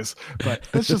serious? But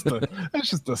that's just a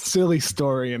silly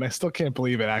story, and I still can't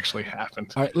believe it actually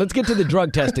happened. All right, let's get to the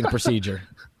drug testing procedure.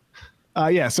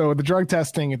 So the drug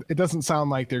testing, it doesn't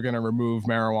sound like they're going to remove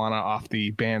marijuana off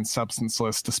the banned substance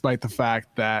list, despite the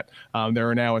fact that there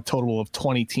are now a total of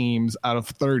 20 teams out of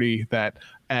 30 that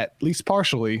at least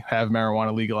partially have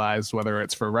marijuana legalized, whether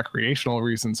it's for recreational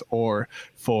reasons or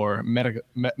for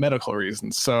medical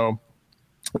reasons. So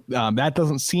that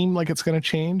doesn't seem like it's going to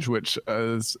change, which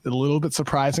is a little bit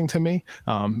surprising to me.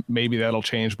 Maybe that'll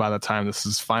change by the time this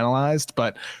is finalized.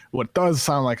 But what does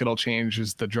sound like it'll change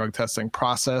is the drug testing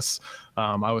process.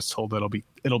 I was told it'll be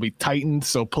tightened,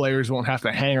 so players won't have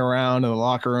to hang around in the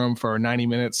locker room for 90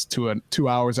 minutes to 2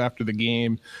 hours after the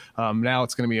game. Now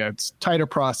it's going to be a tighter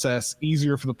process,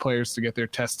 easier for the players to get their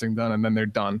testing done, and then they're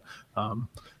done.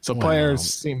 Players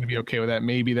seem to be okay with that.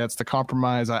 Maybe that's the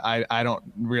compromise. I don't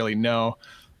really know.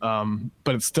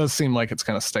 But it does seem like it's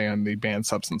going to stay on the banned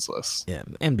substance list. Yeah,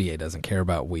 the NBA doesn't care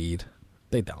about weed.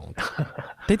 They don't.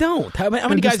 They don't. How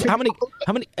many guys? How many?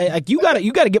 You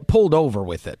got to get pulled over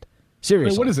with it.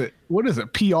 Seriously. I mean, what is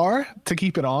it? PR to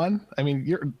keep it on? I mean,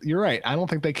 you're right. I don't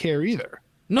think they care either.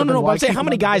 No. But I'm saying how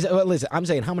many guys? Listen, I'm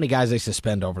saying how many guys they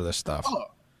suspend over this stuff.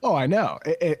 Oh, I know.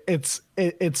 It's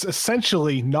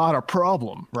essentially not a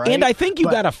problem, right? And I think you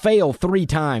got to fail 3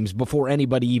 times before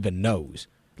anybody even knows.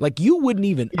 You wouldn't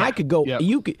even. Yeah, I could go. Yeah.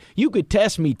 You could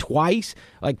test me twice.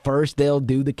 First they'll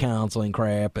do the counseling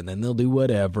crap, and then they'll do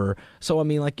whatever. So I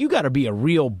mean, you got to be a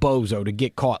real bozo to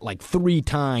get caught 3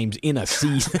 times in a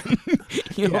season.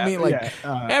 You know what I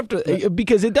mean?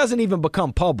 Because it doesn't even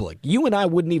become public. You and I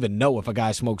wouldn't even know if a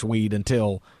guy smokes weed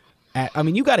until I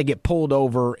mean, you got to get pulled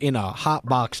over in a hot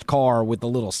boxed car with a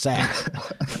little sack.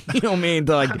 You know what I mean?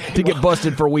 To get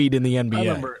busted for weed in the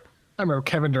NBA. I remember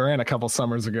Kevin Durant a couple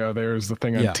summers ago. There was the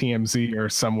thing on TMZ or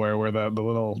somewhere where the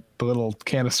little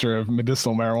canister of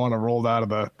medicinal marijuana rolled out of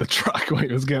the truck when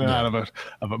he was getting out of it.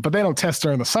 But they don't test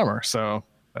during the summer, so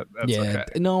that's okay.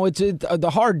 No, it's the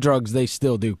hard drugs. They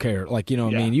still do care. Like, you know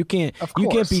what I mean? You can't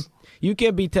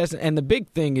be testing. And the big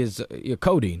thing is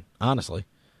codeine. Honestly,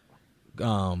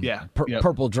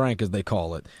 purple drink as they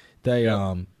call it. They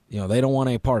they don't want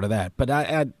any part of that. But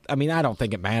I mean, I don't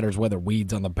think it matters whether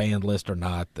weed's on the banned list or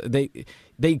not. They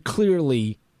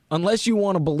clearly, unless you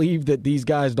want to believe that these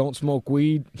guys don't smoke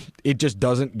weed, it just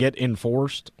doesn't get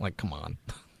enforced. Like, come on,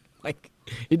 like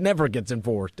it never gets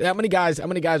enforced. How many guys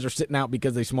are sitting out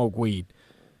because they smoke weed?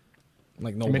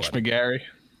 Like nobody. Mitch McGarry,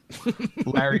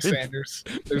 Larry Sanders.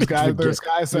 There's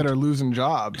guys that are losing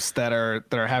jobs that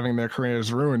are having their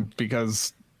careers ruined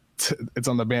because it's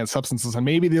on the banned substances, and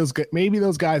maybe those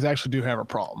guys actually do have a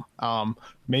problem.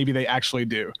 Maybe they actually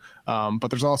do, but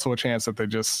there's also a chance that they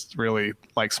just really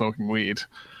like smoking weed.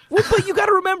 Well, but you got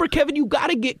to remember, Kevin, you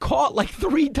got to get caught like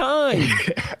 3 times.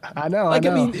 I know. I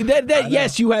mean,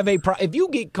 yes, you have a problem. If you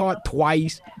get caught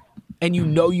twice, and you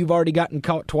know you've already gotten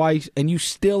caught twice, and you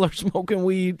still are smoking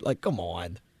weed, like, come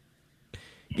on,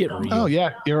 get real. Oh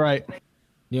yeah, you're right.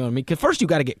 You know what I mean? Because first you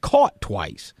got to get caught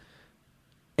twice.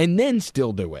 And then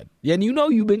still do it. And you know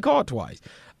you've been caught twice.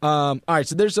 All right,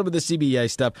 so there's some of the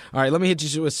CBA stuff. All right, let me hit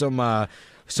you with some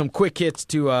quick hits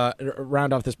to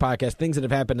round off this podcast, things that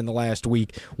have happened in the last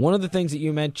week. One of the things that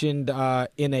you mentioned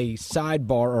in a sidebar,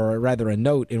 or rather a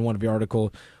note in one of your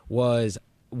articles, was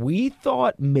we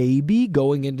thought maybe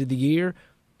going into the year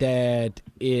that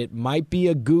it might be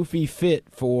a goofy fit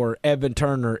for Evan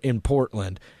Turner in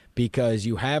Portland, because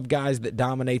you have guys that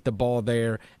dominate the ball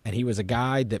there, and he was a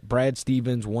guy that Brad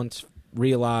Stevens once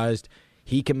realized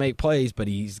he can make plays, but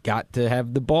he's got to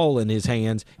have the ball in his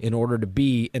hands in order to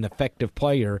be an effective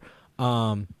player.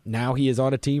 Now he is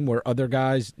on a team where other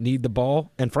guys need the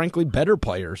ball, and frankly, better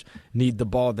players need the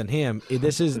ball than him.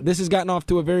 This has gotten off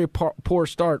to a very poor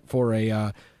start for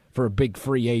a big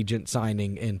free agent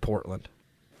signing in Portland.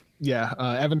 Yeah,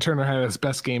 Evan Turner had his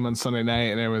best game on Sunday night,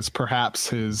 and it was perhaps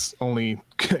his only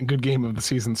good game of the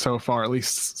season so far, at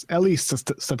least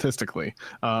statistically.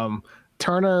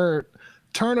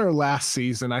 Turner last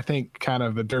season, I think kind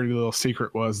of the dirty little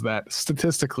secret was that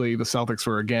statistically the Celtics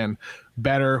were, again,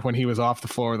 better when he was off the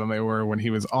floor than they were when he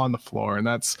was on the floor, and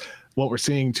that's what we're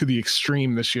seeing to the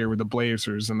extreme this year with the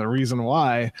Blazers. And the reason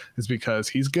why is because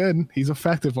he's good. He's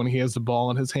effective when he has the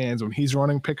ball in his hands, when he's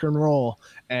running pick and roll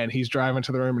and he's driving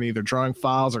to the rim and either drawing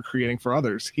fouls or creating for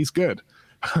others. He's good.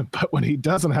 But when he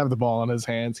doesn't have the ball in his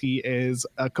hands, he is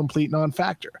a complete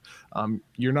non-factor.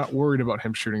 You're not worried about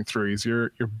him shooting threes.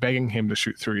 You're begging him to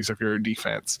shoot threes if you're a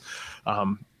defense.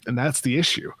 And that's the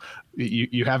issue.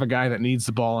 You have a guy that needs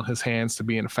the ball in his hands to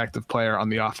be an effective player on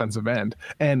the offensive end.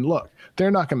 And look,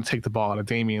 they're not going to take the ball out of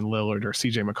Damian Lillard or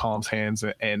CJ McCollum's hands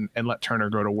and let Turner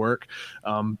go to work.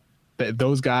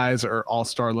 Those guys are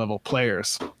all-star level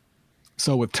players.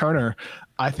 So with Turner,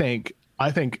 I think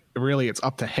really it's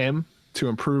up to him to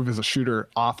improve as a shooter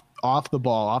off the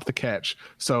ball, off the catch.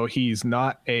 So he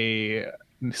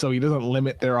doesn't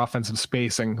limit their offensive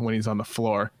spacing when he's on the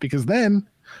floor, because then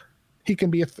he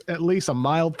can be at least a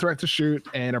mild threat to shoot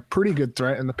and a pretty good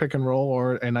threat in the pick and roll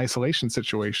or in isolation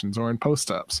situations or in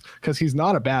post-ups, because he's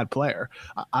not a bad player.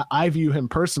 I view him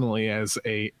personally as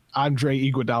a Andre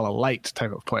Iguodala light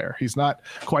type of player. He's not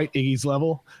quite Iggy's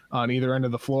level on either end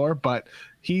of the floor, but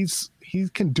he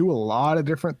can do a lot of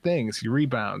different things. He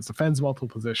rebounds, defends multiple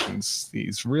positions.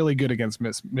 He's really good against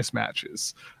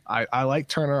mismatches. I like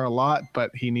Turner a lot, but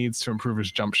he needs to improve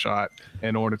his jump shot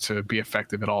in order to be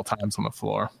effective at all times on the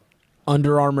floor.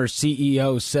 Under Armour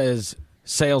CEO says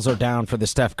sales are down for the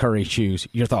Steph Curry shoes.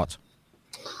 Your thoughts?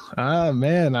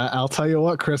 Man, I'll tell you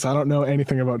what, Chris, I don't know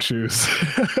anything about shoes.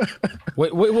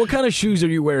 What kind of shoes are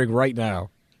you wearing right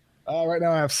now? Right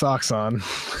now I have socks on.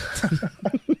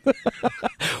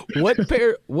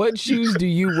 What shoes do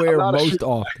you wear most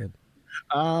often?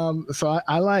 So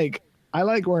I like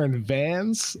wearing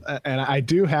Vans, and I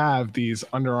do have these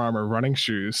Under Armour running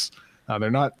shoes. They're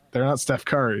not Steph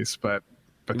Curry's, but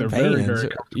they're Vans. very, very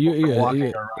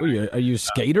comfortable. Are you a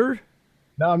skater?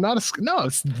 No, I'm not it's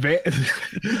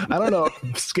I don't know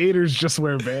if skaters just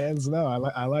wear Vans. No,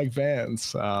 I like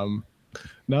Vans.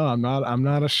 No, I'm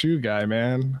not a shoe guy,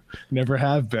 man. Never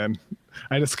have been.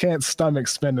 I just can't stomach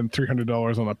spending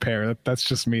 $300 on a pair. That's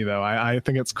just me, though. I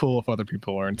think it's cool if other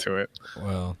people are into it.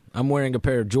 Well, I'm wearing a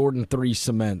pair of Jordan 3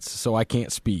 cements, so I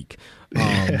can't speak.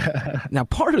 Now,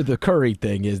 part of the Curry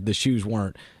thing is the shoes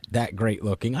weren't that great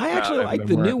looking. I actually like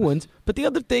they the new weren't. ones, but the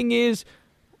other thing is,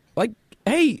 like,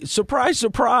 hey, surprise,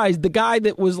 surprise, the guy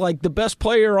that was like the best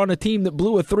player on a team that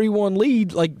blew a 3-1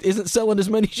 lead, like, isn't selling as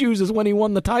many shoes as when he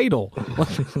won the title.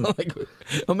 Like,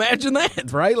 imagine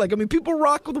that, right? Like, I mean, people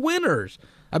rock with winners.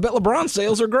 I bet LeBron's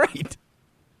sales are great.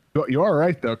 You are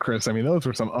right, though, Chris. I mean, those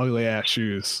were some ugly-ass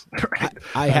shoes. Right?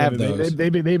 I have mean, those. They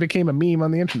became a meme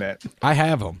on the internet. I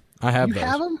have them. I have You those.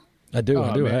 have them? I do.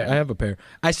 I do. man. I have a pair.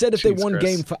 I said if they Jeez, won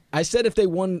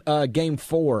Chris. game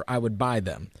 4, I would buy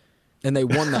them, and they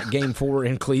won that game 4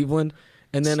 in Cleveland.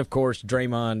 And then, of course,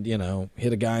 Draymond,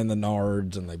 hit a guy in the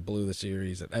nards, and they blew the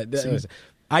series.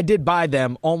 I did buy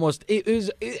them almost. It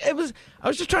was. I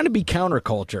was just trying to be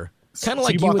counterculture, kind of So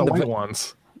like you bought in the white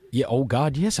ones. Yeah. Oh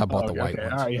God, yes, I bought the white Okay.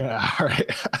 ones. All right, yeah. All right.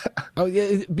 Oh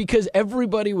yeah, because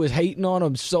everybody was hating on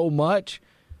them so much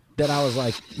that I was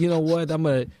like, you know what, I'm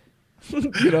gonna,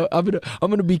 I'm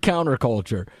gonna be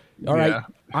counterculture. All right, Yeah.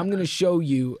 I'm gonna show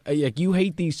you. Like, you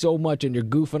hate these so much and you're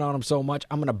goofing on them so much.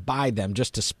 I'm gonna buy them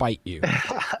just to spite you.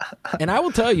 And I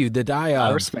will tell you that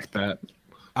I respect that.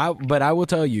 But I will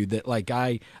tell you that, like,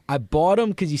 I bought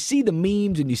them because you see the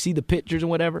memes and you see the pictures and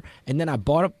whatever, and then I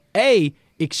bought them. A,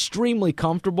 extremely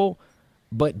comfortable,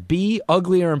 but B,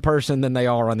 uglier in person than they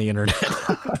are on the internet.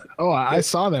 Oh, I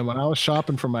saw them when I was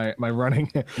shopping for my running.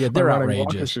 Yeah, they're my running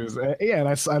walking outrageous. shoes. Yeah, and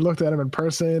I looked at them in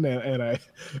person, and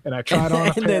I tried on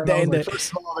a And pair. the- And I was and like, the-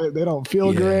 first of all, they don't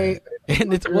feel Yeah. great.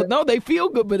 And no, they feel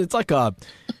good, but it's like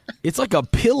a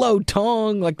pillow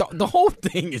tongue. Like the whole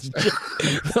thing is just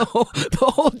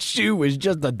the whole shoe is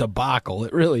just a debacle.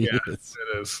 It really Yeah, is.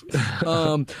 it is.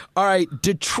 All right,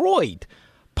 Detroit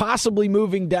possibly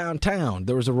moving downtown.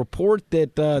 There was a report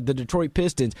that the Detroit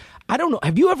Pistons. I don't know.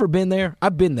 Have you ever been there?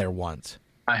 I've been there once.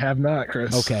 I have not,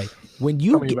 Chris. Okay, when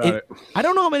you Tell me about it. I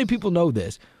don't know how many people know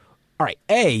this. All right,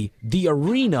 the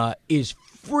arena is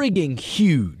frigging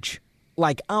huge.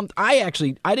 Like, I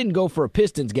didn't go for a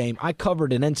Pistons game. I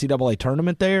covered an NCAA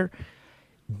tournament there.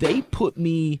 They put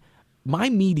my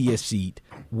media seat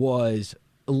was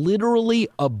literally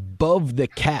above the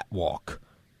catwalk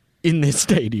in this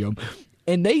stadium.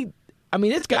 And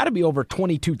it's got to be over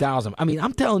 22,000. I mean,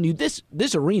 I'm telling you, this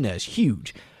arena is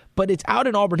huge. But it's out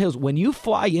in Auburn Hills. When you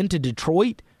fly into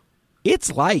Detroit,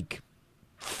 it's like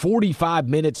 45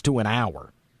 minutes to an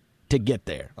hour to get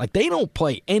there. Like, they don't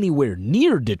play anywhere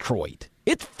near Detroit.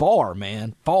 It's far,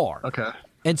 man, far. Okay.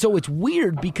 And so it's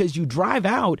weird because you drive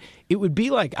out, it would be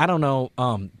like, I don't know,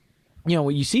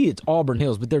 when you see it's Auburn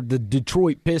Hills, but they're the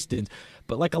Detroit Pistons.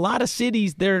 But like a lot of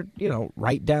cities, they're,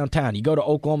 right downtown. You go to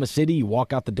Oklahoma City, you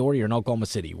walk out the door, you're in Oklahoma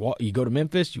City. You go to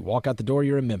Memphis, you walk out the door,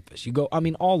 you're in Memphis. You go,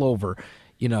 all over,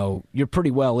 you're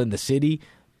pretty well in the city.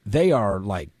 They are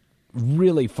like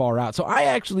really far out. So I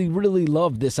actually really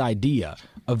love this idea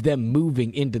of them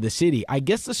moving into the city. I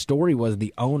guess the story was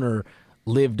the owner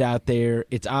lived out there.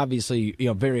 It's obviously,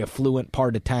 very affluent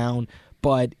part of town,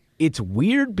 but it's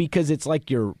weird because it's like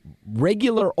your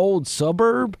regular old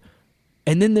suburb,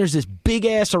 and then there's this big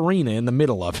ass arena in the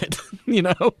middle of it,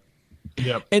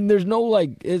 Yep. And there's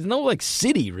no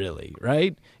city really,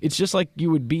 right? It's just like you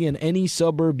would be in any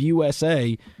suburb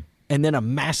USA, and then a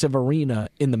massive arena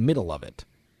in the middle of it,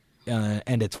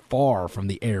 and it's far from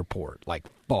the airport, like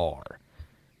far,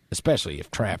 especially if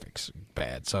traffic's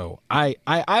bad. So I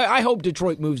hope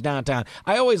Detroit moves downtown.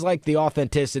 I always like the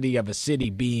authenticity of a city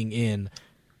being in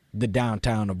the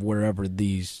downtown of wherever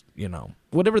these,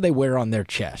 whatever they wear on their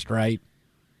chest, right?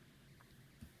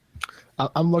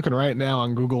 I'm looking right now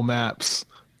on Google Maps,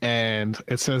 and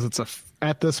it says it's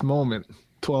at this moment,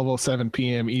 12:07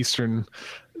 p.m. Eastern,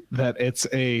 that it's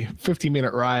a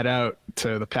 50-minute ride out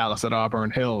to the Palace at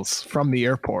Auburn Hills from the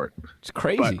airport. It's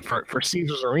crazy. But for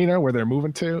Caesars Arena, where they're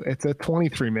moving to, it's a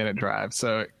 23-minute drive.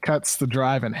 So it cuts the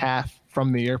drive in half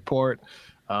from the airport.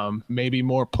 Maybe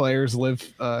more players live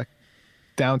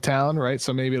downtown, right?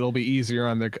 So maybe it'll be easier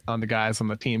on the guys on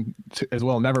the team as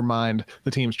well. Never mind the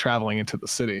teams traveling into the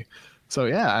city. So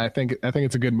yeah, I think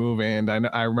it's a good move, and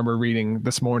I remember reading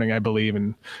this morning, I believe,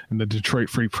 in the Detroit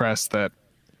Free Press that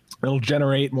it'll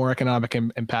generate more economic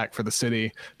impact for the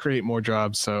city, create more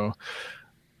jobs. So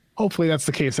hopefully that's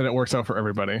the case and it works out for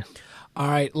everybody. All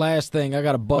right, last thing, I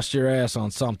got to bust your ass on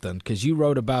something because you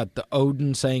wrote about the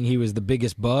Odin saying he was the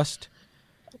biggest bust.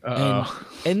 But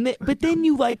then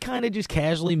you like kind of just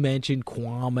casually mentioned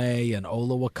Kwame and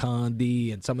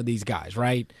Olawokandi and some of these guys,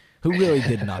 right? Who really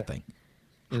did nothing.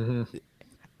 Mm-hmm.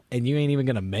 And you ain't even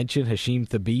going to mention Hashim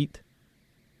Thabit?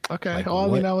 Okay. Like, well, I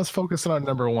what? mean, I was focusing on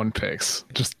number 1 picks,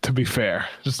 just to be fair.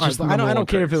 Just I don't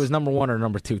care if it was number 1 or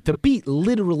number 2. The Beat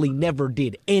literally never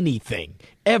did anything,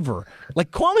 ever.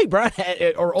 Like, Kwame Brown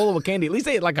or Olowokandi, at least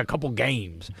they had like a couple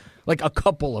games. Like, a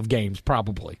couple of games,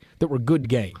 probably, that were good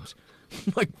games.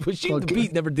 Like, the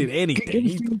Beat never did anything. Give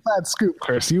me that scoop,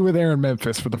 Chris. You were there in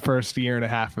Memphis for the first year and a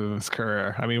half of his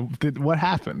career. I mean, what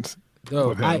happened?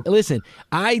 Oh,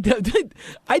 I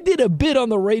did a bit on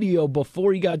the radio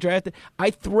before he got drafted. I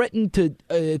threatened to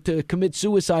commit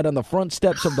suicide on the front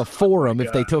steps of the Forum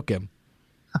if they took him,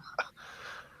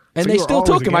 and they still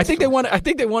took him. I think they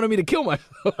wanted me to kill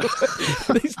myself.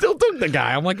 They still took the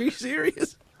guy. I'm like, are you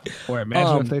serious? Boy,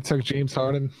 imagine if they took James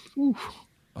Harden.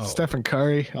 Stephen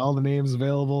Curry, all the names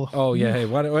available. Oh yeah, hey,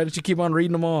 why don't you keep on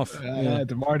reading them off?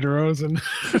 DeMar DeRozan.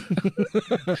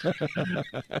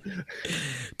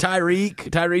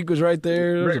 Tyreek was right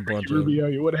there. There's a bunch of Rubio.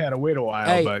 You would have had to wait a while.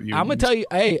 Hey, but I'm gonna tell you.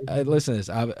 Hey, listen to this.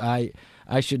 I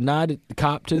should not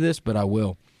cop to this, but I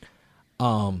will.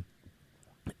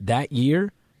 That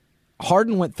year,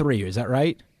 Harden went 3 years. Is that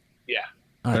right? Yeah.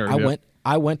 All right,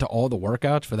 I went to all the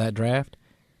workouts for that draft.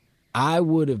 I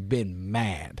would have been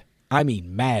mad. I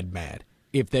mean, mad,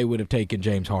 if they would have taken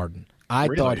James Harden. I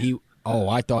thought he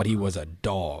was a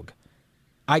dog.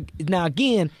 Now,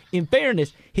 again, in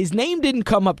fairness, his name didn't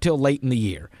come up till late in the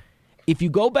year. If you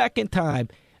go back in time,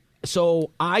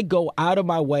 so I go out of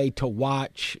my way to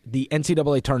watch the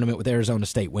NCAA tournament with Arizona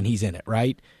State when he's in it,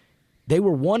 right? They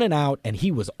were 1-out, and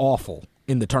he was awful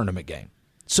in the tournament game.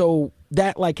 So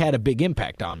that, had a big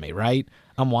impact on me, right?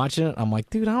 I'm watching it. I'm like,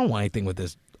 dude, I don't want anything with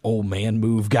this old man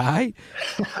move guy.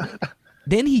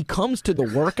 Then he comes to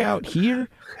the workout here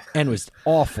and was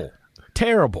awful,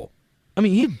 terrible. I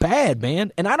mean, he's bad,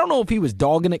 man. And I don't know if he was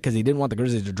dogging it because he didn't want the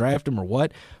Grizzlies to draft him or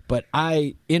what. But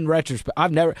in retrospect,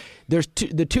 there's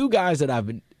the two guys that I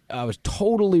was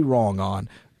totally wrong on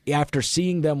after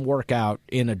seeing them work out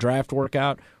in a draft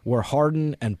workout were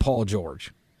Harden and Paul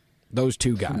George. Those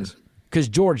two guys, because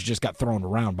George just got thrown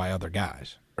around by other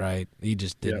guys. Right? He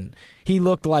just didn't. Yep. He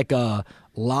looked like a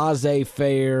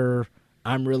laissez-faire,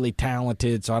 I'm really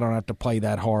talented, so I don't have to play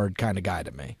that hard kind of guy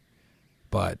to me.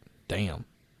 But, damn.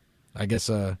 I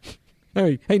guess,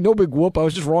 hey, no big whoop. I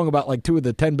was just wrong about, 2 of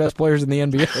the 10 best players in the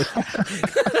NBA.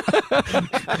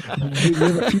 You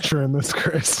have a future in this,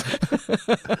 Chris.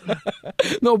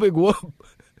 No big whoop.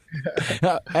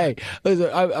 Hey,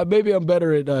 listen, maybe I'm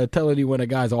better at telling you when a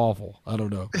guy's awful. I don't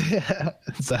know. Yeah,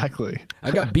 exactly.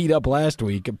 I got beat up last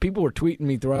week. People were tweeting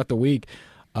me throughout the week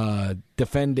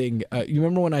defending. You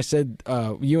remember when I said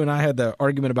you and I had the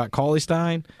argument about Cauley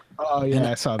Stein? Oh,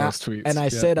 yeah, I saw those tweets. And I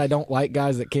said I don't like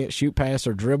guys that can't shoot, pass,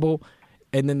 or dribble.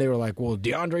 And then they were like, well,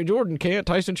 DeAndre Jordan can't,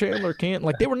 Tyson Chandler can't.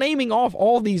 They were naming off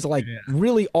all these,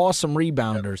 really awesome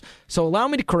rebounders. Yep. So allow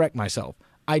me to correct myself.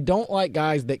 I don't like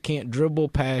guys that can't dribble,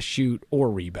 pass, shoot, or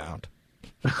rebound.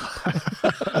 You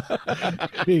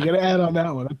got to add on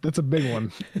that one. That's a big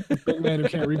one. Big man who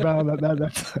can't rebound.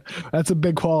 That's a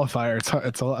big qualifier.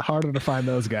 It's a lot harder to find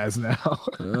those guys now.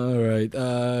 All right.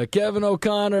 Kevin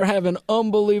O'Connor, have an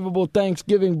unbelievable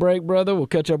Thanksgiving break, brother. We'll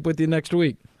catch up with you next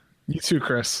week. You too,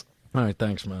 Chris. All right.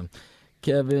 Thanks, man.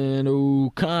 Kevin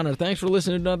O'Connor, thanks for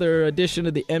listening to another edition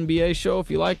of the NBA show. If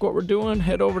you like what we're doing,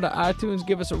 head over to iTunes,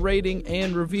 give us a rating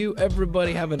and review.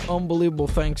 Everybody have an unbelievable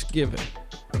Thanksgiving.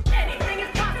 Anything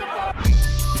is possible.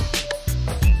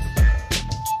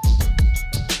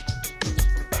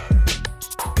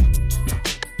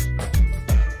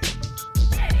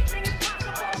 Anything is possible.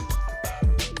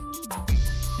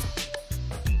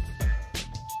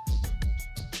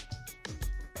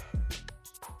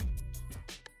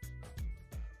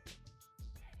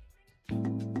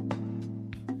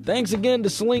 Thanks again to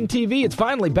Sling TV. It's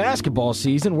finally basketball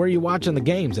season. Where are you watching the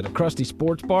games? At a crusty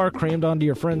sports bar crammed onto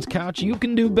your friend's couch? You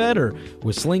can do better.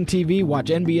 With Sling TV, watch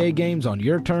NBA games on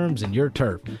your terms and your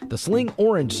turf. The Sling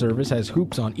Orange service has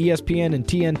hoops on ESPN and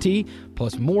TNT,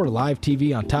 plus more live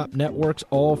TV on top networks,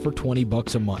 all for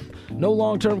 $20 a month. No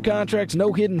long-term contracts,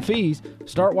 no hidden fees.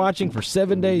 Start watching for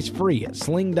 7 days free at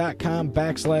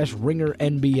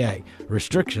sling.com/RingerNBA.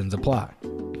 Restrictions apply.